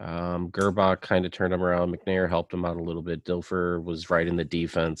 Gerbach kind of turned him around. McNair helped him out a little bit. Dilfer was right in the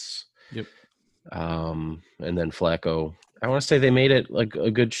defense. Yep. And then Flacco. I want to say they made it like a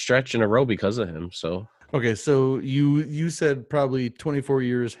good stretch in a row because of him. So okay, so you said probably 24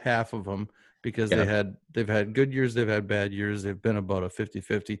 years, half of them, because they've had good years, they've had bad years, they've been about a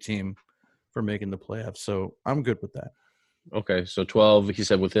 50-50 team for making the playoffs. So I'm good with that. okay, so 12. He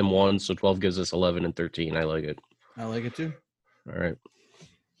said with him one, so 12 gives us 11 and 13. I like it. I like it too. All right,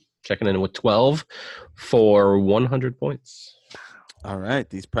 checking in with 12 for 100 points. All right.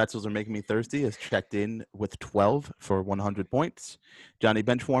 These pretzels are making me thirsty. Has checked in with 12 for 100 points. Johnny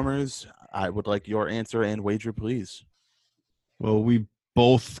Benchwarmers, I would like your answer and wager, please. Well, we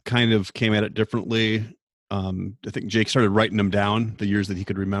both kind of came at it differently. I think Jake started writing them down, the years that he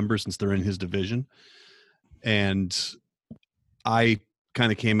could remember, since they're in his division. And I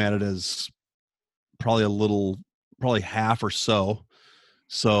kind of came at it as probably half or so.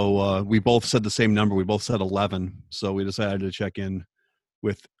 So we both said the same number. We both said 11. So we decided to check in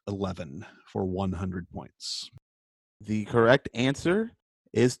with 11 for 100 points. The correct answer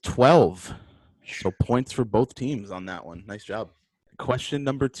is 12. So points for both teams on that one. Nice job. Question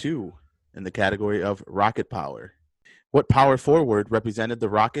number 2 in the category of Rocket Power. What power forward represented the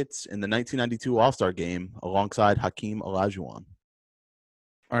Rockets in the 1992 All-Star Game alongside Hakeem Olajuwon?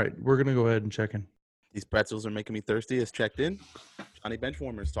 All right, we're going to go ahead and check in. These pretzels are making me thirsty. Has checked in. Johnny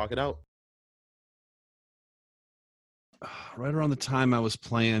Benchwarmers, talk it out. Right around the time I was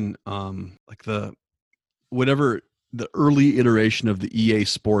playing like the early iteration of the EA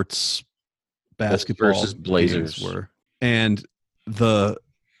Sports basketball versus Blazers games were, and the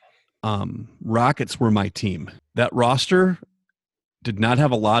Rockets were my team. That roster did not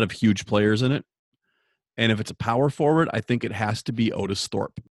have a lot of huge players in it, and if it's a power forward, I think it has to be Otis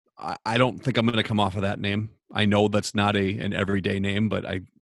Thorpe. I don't think I'm going to come off of that name. I know that's not an everyday name, but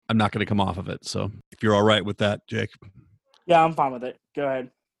I'm not going to come off of it. So if you're all right with that, Jake. Yeah, I'm fine with it. Go ahead.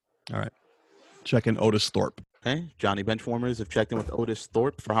 All right. Check in Otis Thorpe. Okay. Johnny Benchwarmers have checked in with Otis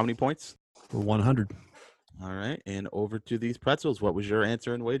Thorpe for how many points? For 100. All right. And over to these pretzels. What was your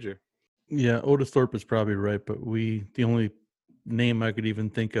answer and wager? Yeah, Otis Thorpe is probably right, but the only name I could even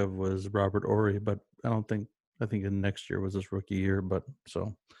think of was Robert Ory, but I think in next year was his rookie year, but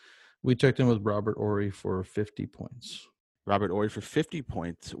so we checked in with Robert Ory for 50 points. Robert Ory for 50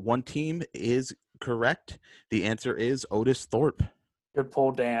 points. One team is correct. The answer is Otis Thorpe. Good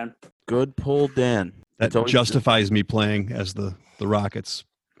pull, Dan. Good pull, Dan. That justifies me playing as the Rockets.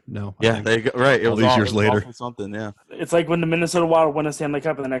 No. Yeah, there you go. Right. It all was these years later. Something, yeah. It's like when the Minnesota Wild win a Stanley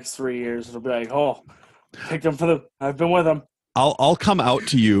Cup in the next 3 years. It'll be like, oh, picked them I've been with them. I'll come out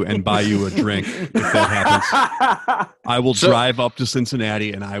to you and buy you a drink if that happens. I will drive up to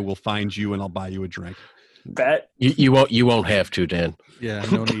Cincinnati and I will find you and I'll buy you a drink. Bet. You won't have to, Dan. Yeah,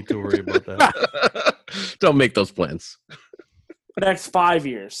 no need to worry about that. Don't make those plans. Next 5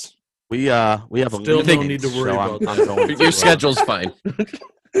 years. We have Still a no need to worry about that. Your schedule's fine.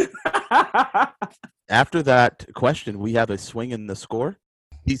 After that question, we have a swing in the score.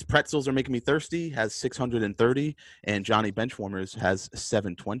 These pretzels are making me thirsty has 630, and Johnny Benchwarmers has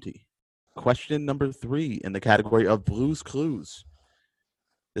 720. Question number 3 in the category of Blues Clues.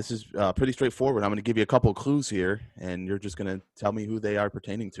 This is pretty straightforward. I'm going to give you a couple of clues here, and you're just going to tell me who they are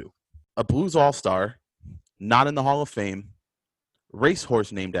pertaining to. A Blues All-Star, not in the Hall of Fame,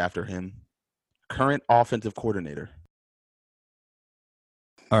 racehorse named after him, current offensive coordinator.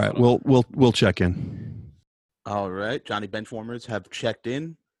 All right, we'll check in. All right, Johnny Benchwarmers have checked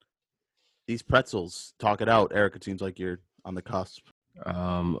in. These pretzels, talk it out. Eric, it seems like you're on the cusp.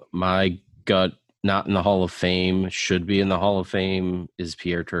 My gut, not in the Hall of Fame, should be in the Hall of Fame, is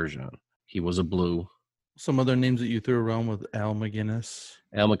Pierre Turgeon. He was a Blue. Some other names that you threw around with Al McGinnis.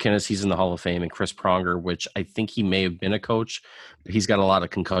 Al McInnes, he's in the Hall of Fame, and Chris Pronger, which I think he may have been a coach, but he's got a lot of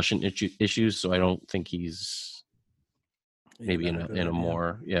concussion issues, so I don't think he's maybe in a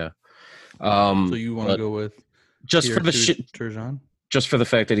more, yeah. So you want to go with just Pierre for the Turgeon? Just for the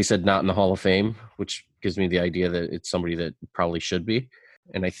fact that he said not in the Hall of Fame, which gives me the idea that it's somebody that probably should be.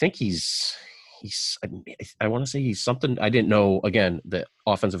 And I think he's I want to say he's something. I didn't know, again, the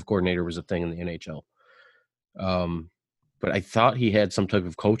offensive coordinator was a thing in the NHL. But I thought he had some type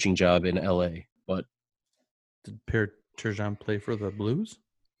of coaching job in LA. But Did Pierre Turgeon play for the Blues?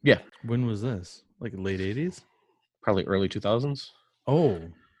 yeah, When was this? Like late 80s? probably early 2000s,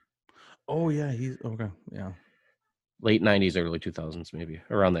 Oh yeah, he's okay. Yeah. late 90s, early 2000s, maybe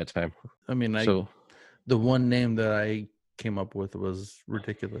around that time. I mean, the one name that I came up with was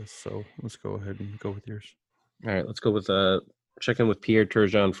ridiculous. So let's go ahead and go with yours. All right, let's go with check in with Pierre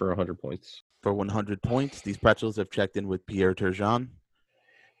Turgeon for 100 points. For 100 points, these pretzels have checked in with Pierre Turgeon.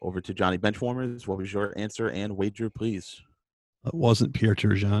 Over to Johnny Benchwarmers. What was your answer and wager, please? It wasn't Pierre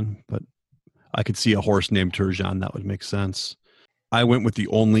Turgeon, but I could see a horse named Turgeon. That would make sense. I went with the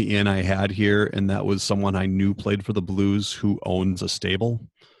only in I had here, and that was someone I knew played for the Blues who owns a stable,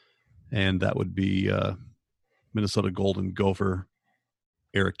 and that would be Minnesota Golden Gopher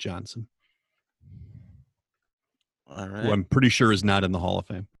Eric Johnson. All right. Who I'm pretty sure is not in the Hall of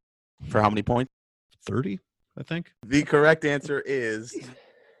Fame. For how many points? 30, I think. The correct answer is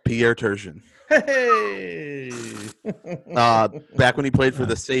Pierre Turgeon. Hey! Back when he played for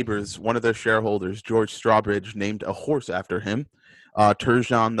the Sabres, one of their shareholders, George Strawbridge, named a horse after him.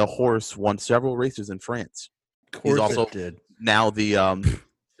 Turgeon, the horse, won several races in France. He's also now the,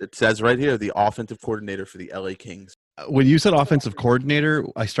 it says right here, the offensive coordinator for the LA Kings. When you said offensive coordinator,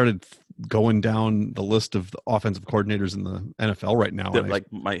 I started going down the list of the offensive coordinators in the NFL right now. That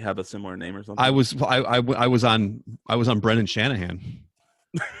might have a similar name or something. I was on Brendan Shanahan.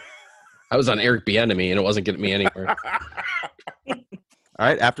 I was on Eric Bieniemy, and it wasn't getting me anywhere. All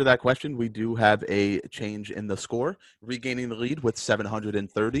right. After that question, we do have a change in the score. Regaining the lead with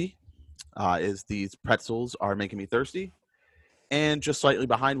 730 is these pretzels are making me thirsty. And just slightly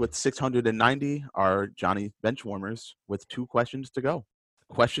behind with 690 are Johnny Benchwarmers with 2 questions to go.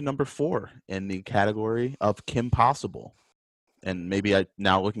 Question number 4 in the category of Kim Possible. And maybe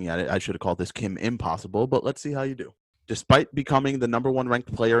now looking at it, I should have called this Kim Impossible, but let's see how you do. Despite becoming the number 1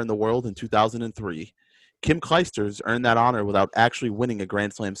 ranked player in the world in 2003, Kim Clijsters earned that honor without actually winning a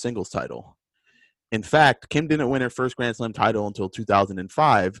Grand Slam singles title. In fact, Kim didn't win her first Grand Slam title until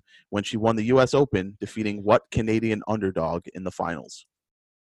 2005 when she won the U.S. Open, defeating what Canadian underdog in the finals?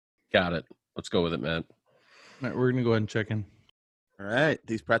 Got it. Let's go with it, Matt. All right, we're going to go ahead and check in. All right.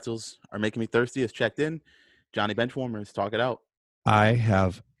 These pretzels are making me thirsty. It's checked in. Johnny Benchwarmers, talk it out. I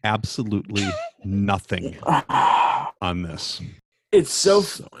have absolutely nothing on this. It's so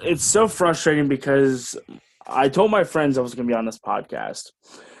frustrating because I told my friends I was going to be on this podcast,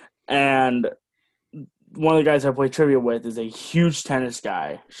 and one of the guys I play trivia with is a huge tennis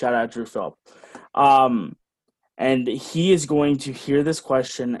guy. Shout out Drew Phillip. And he is going to hear this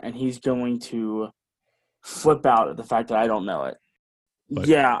question, and he's going to flip out at the fact that I don't know it. But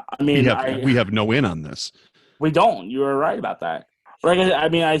yeah, I mean, we have no in on this. We don't. You were right about that. Like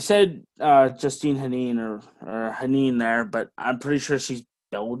I said Justine Henin or Henin there, but I'm pretty sure she's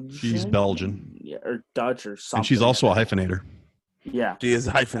Belgian. She's Belgian. Yeah, or Dutch or something. And she's also a hyphenator. Yeah. She is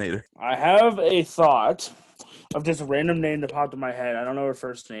a hyphenator. I have a thought of just a random name that popped in my head. I don't know her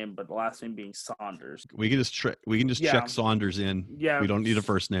first name, but the last name being Saunders. We can just check Saunders in. Yeah. We don't need a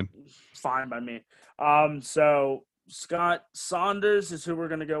first name. Fine by me. So Scott Saunders is who we're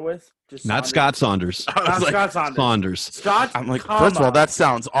gonna go with. Just not Scott Saunders. Not Scott Saunders. Saunders. Scott. I'm like, first of all, that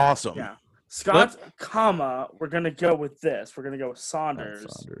sounds awesome. Yeah. Scott, we're going to go with this. We're going to go with Saunders.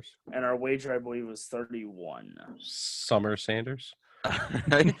 And our wager, I believe, was 31. Summer Sanders.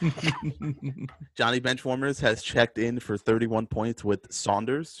 Right. Johnny Benchwarmers has checked in for 31 points with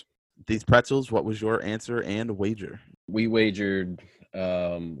Saunders. These pretzels, what was your answer and wager? We wagered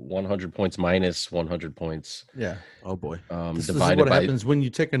 100 points minus 100 points. Yeah. Oh, boy. This is what happens when you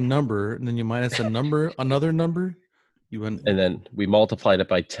take a number and then you minus a number, another number. And then we multiplied it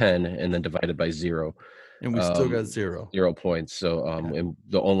by 10 and then divided by 0. And we still got 0. 0 points. So and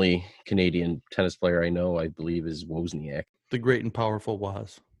the only Canadian tennis player I know, I believe, is Wozniak. The great and powerful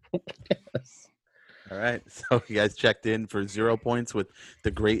Woz. Yes. All right. So you guys checked in for 0 points with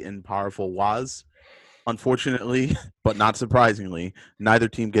the great and powerful Woz. Unfortunately, but not surprisingly, neither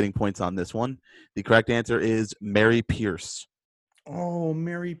team getting points on this one. The correct answer is Mary Pierce. Oh,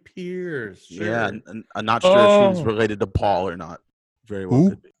 Mary Pierce. Sure. Yeah, and I'm not sure if she was related to Paul or not. Very well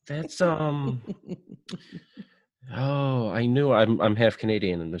could be. That's Oh, I knew I'm half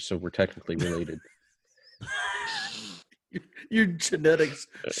Canadian, and so we're technically related. Your genetics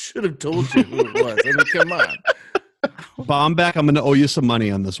should have told you who it was. I mean, come on. Bomback, I'm going to owe you some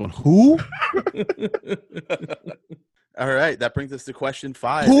money on this one. Who? All right, that brings us to question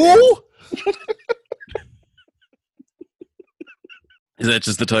 5. Who? Is that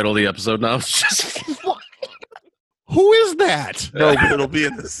just the title of the episode now? It's just Who is that? No, but it'll be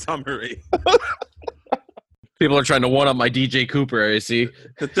in the summary. people are trying to one up my DJ Cooper. I see.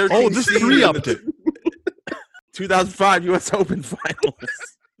 The 13th Oh, this seed 3-upped in the 2005 U.S. Open Finals.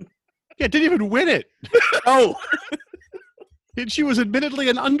 Yeah, didn't even win it. Oh, And she was admittedly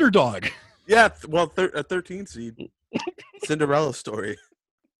an underdog. yeah. Well, a 13 seed. Cinderella story.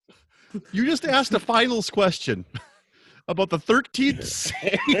 You just asked a finals question about the 13th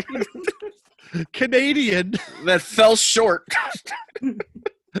seed Canadian That fell short. in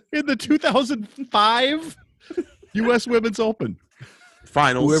the 2005 U.S. Women's Open.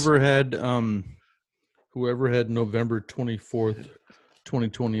 Finals. Whoever had November 24th,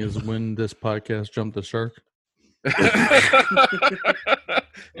 2020 is when this podcast jumped the shark.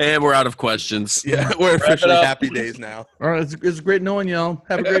 And we're out of questions. Yeah, we're Wrap it officially up. happy days now. All right, it's great knowing y'all.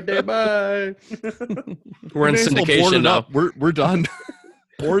 Have a great day. Bye. We're in May as well board syndication it now. up. We're done.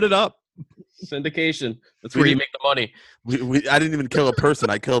 Board it up. Syndication. That's where you make the money. I didn't even kill a person.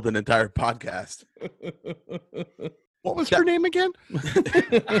 I killed an entire podcast. What was her name again?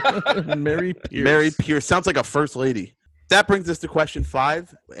 Mary Pierce. Mary Pierce. Sounds like a first lady. That brings us to question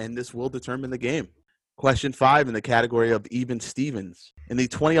 5, and this will determine the game. Question 5 in the category of even Stevens. In the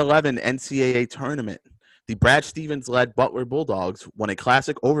 2011 NCAA tournament, the Brad Stevens-led Butler Bulldogs won a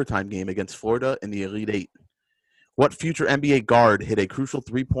classic overtime game against Florida in the Elite Eight. What future NBA guard hit a crucial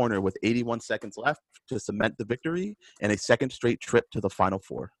three-pointer with 81 seconds left to cement the victory and a second straight trip to the Final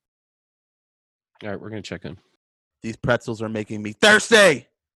Four? All right, we're going to check in. These pretzels are making me thirsty.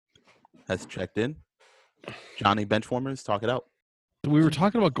 Has checked in. Johnny Benchwarmers, talk it out. We were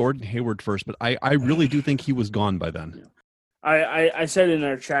talking about Gordon Hayward first, but I really do think he was gone by then. I said in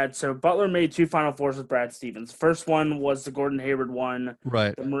our chat, so Butler made 2 Final Fours with Brad Stevens. First one was the Gordon Hayward one,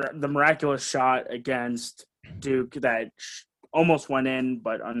 Right. the miraculous shot against Duke that almost went in,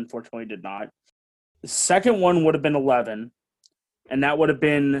 but unfortunately did not. The second one would have been 11, and that would have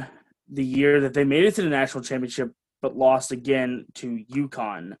been the year that they made it to the national championship, but lost again to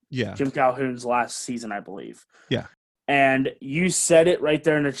UConn. Yeah. Jim Calhoun's last season, I believe. Yeah. And you said it right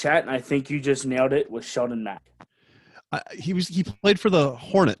there in the chat, and I think you just nailed it with Sheldon Mack. He played for the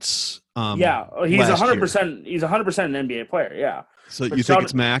Hornets. Yeah, he's last 100%. He's 100% an NBA player. Yeah. So But you think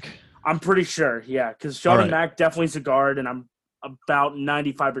it's Mac? I'm pretty sure. Yeah, because Sheldon right. Mack definitely is a guard, and I'm about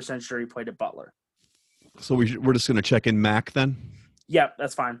 95% sure he played at Butler. So we're just going to check in Mac then? Yep,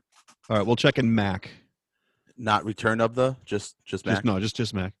 that's fine. All right, we'll check in Mac. Not return of the, just Mac.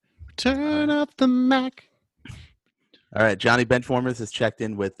 Just Mac. Turn up the Mac. All right, Johnny Benchwarmers has checked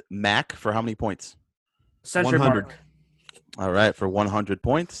in with Mac for how many points? Century 100. mark. All right, for 100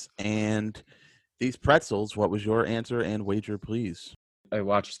 points. And these pretzels, what was your answer and wager, please? I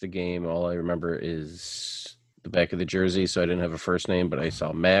watched the game. All I remember is the back of the jersey, so I didn't have a first name, but I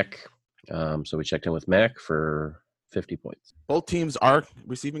saw Mac. So we checked in with Mac for 50 points. Both teams are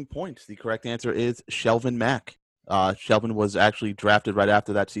receiving points. The correct answer is Shelvin Mack. Shelvin was actually drafted right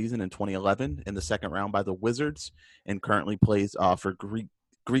after that season in 2011 in the second round by the Wizards and currently plays for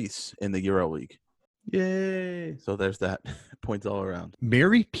Greece in the EuroLeague. Yay. So there's that. Points all around.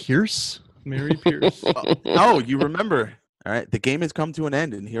 Mary Pierce? Mary Pierce. Oh, you remember. All right. The game has come to an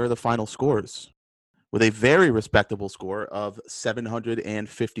end, and here are the final scores. With a very respectable score of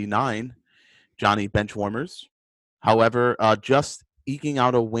 759, Johnny Benchwarmers. However, just eking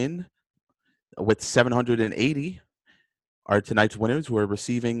out a win with 780 are tonight's winners, who are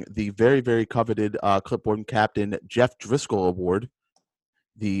receiving the very, very coveted Clipboard Captain Jeff Driscoll Award.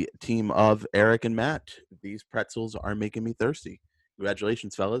 The team of Eric and Matt. These pretzels are making me thirsty.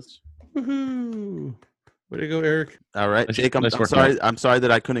 Congratulations, fellas. Woohoo. Way to go, Eric. All right, Nice- Jake, I'm nice work, sorry. I'm sorry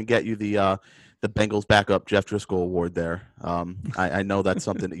that I couldn't get you the Bengals backup Jeff Driscoll Award there. I know that's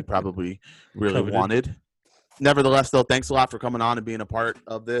something that you probably really Coveted. wanted. Nevertheless, though, thanks a lot for coming on and being a part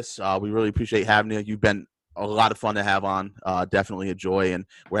of this. We really appreciate having you. You've been a lot of fun to have on. Definitely a joy, and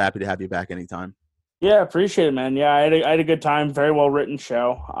we're happy to have you back anytime. Yeah, appreciate it, man. Yeah, I had a good time. Very well written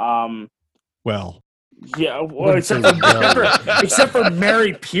show. Well, Yeah, well, except for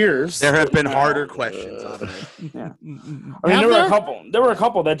Mary Pierce. There have been harder questions on it. Yeah. I mean, there were a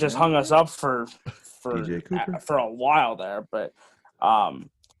couple that just hung us up for DJ Cooper? for a while there, but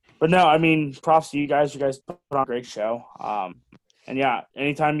no, I mean, props to you guys. You guys put on a great show. And yeah,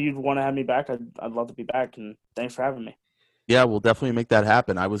 anytime you'd want to have me back, I'd love to be back. And thanks for having me. Yeah, we'll definitely make that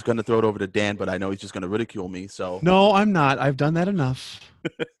happen. I was going to throw it over to Dan, but I know he's just going to ridicule me. So no, I'm not. I've done that enough.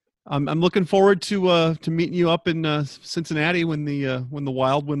 I'm looking forward to meeting you up in Cincinnati when the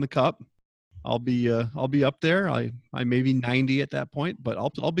Wild win the Cup. I'll be up there. I may be 90 at that point, but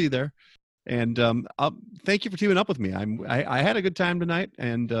I'll be there. And thank you for teaming up with me. I had a good time tonight,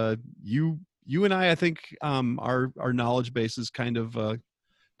 and you and I think our knowledge bases kind of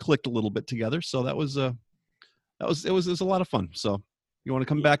clicked a little bit together. So it was a lot of fun. So you want to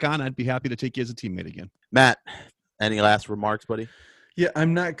come back on? I'd be happy to take you as a teammate again. Matt, any last remarks, buddy? Yeah,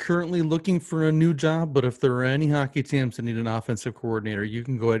 I'm not currently looking for a new job, but if there are any hockey teams that need an offensive coordinator, you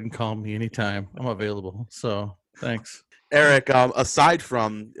can go ahead and call me anytime. I'm available. So thanks. Eric, aside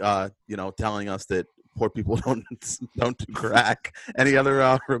from telling us that poor people don't do crack, any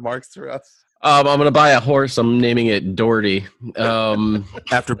other remarks for us? I'm going to buy a horse. I'm naming it Daugherty.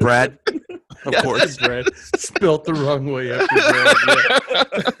 After Brad, of course. Brad spelt the wrong way after Brad.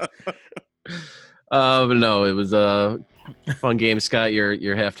 Yeah. But no, it was a fun game. Scott, your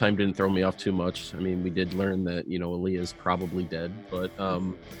halftime didn't throw me off too much. I mean, we did learn that Aaliyah's probably dead, but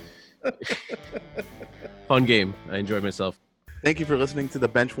fun game. I enjoyed myself. Thank you for listening to the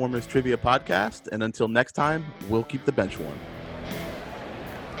Benchwarmers Trivia Podcast, and until next time, we'll keep the bench warm.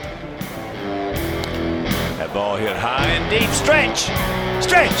 That ball hit high and deep. Stretch!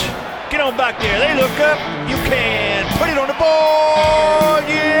 Get on back there. They look up. You can put it on the board.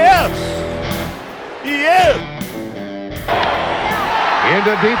 Yes!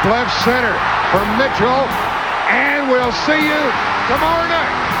 Into deep left center for Mitchell. And we'll see you tomorrow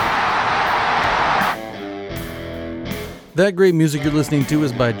night. That great music you're listening to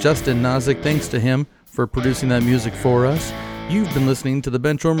is by Justin Nozick. Thanks to him for producing that music for us. You've been listening to the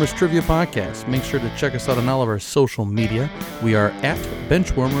Benchwarmers Trivia Podcast. Make sure to check us out on all of our social media. We are at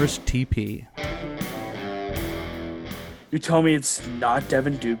Benchwarmers TP. You tell me it's not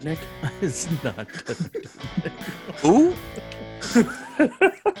Devin Dubnyk? It's not Devin Who?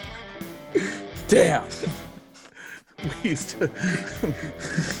 Damn. We used to,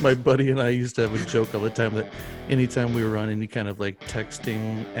 my buddy and I used to have a joke all the time that anytime we were on any kind of like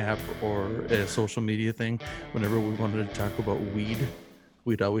texting app or a social media thing, whenever we wanted to talk about weed,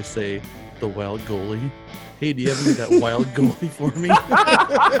 we'd always say the wild goalie. Hey, do you have any of that wild goalie for me?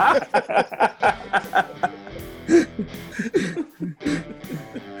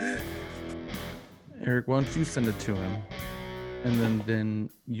 Eric, why don't you send it to him? And then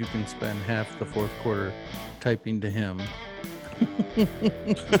you can spend half the fourth quarter typing to him. I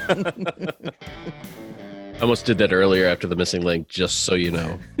almost did that earlier after the missing link, just so you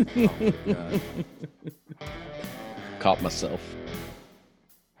know. Oh my God. Caught myself.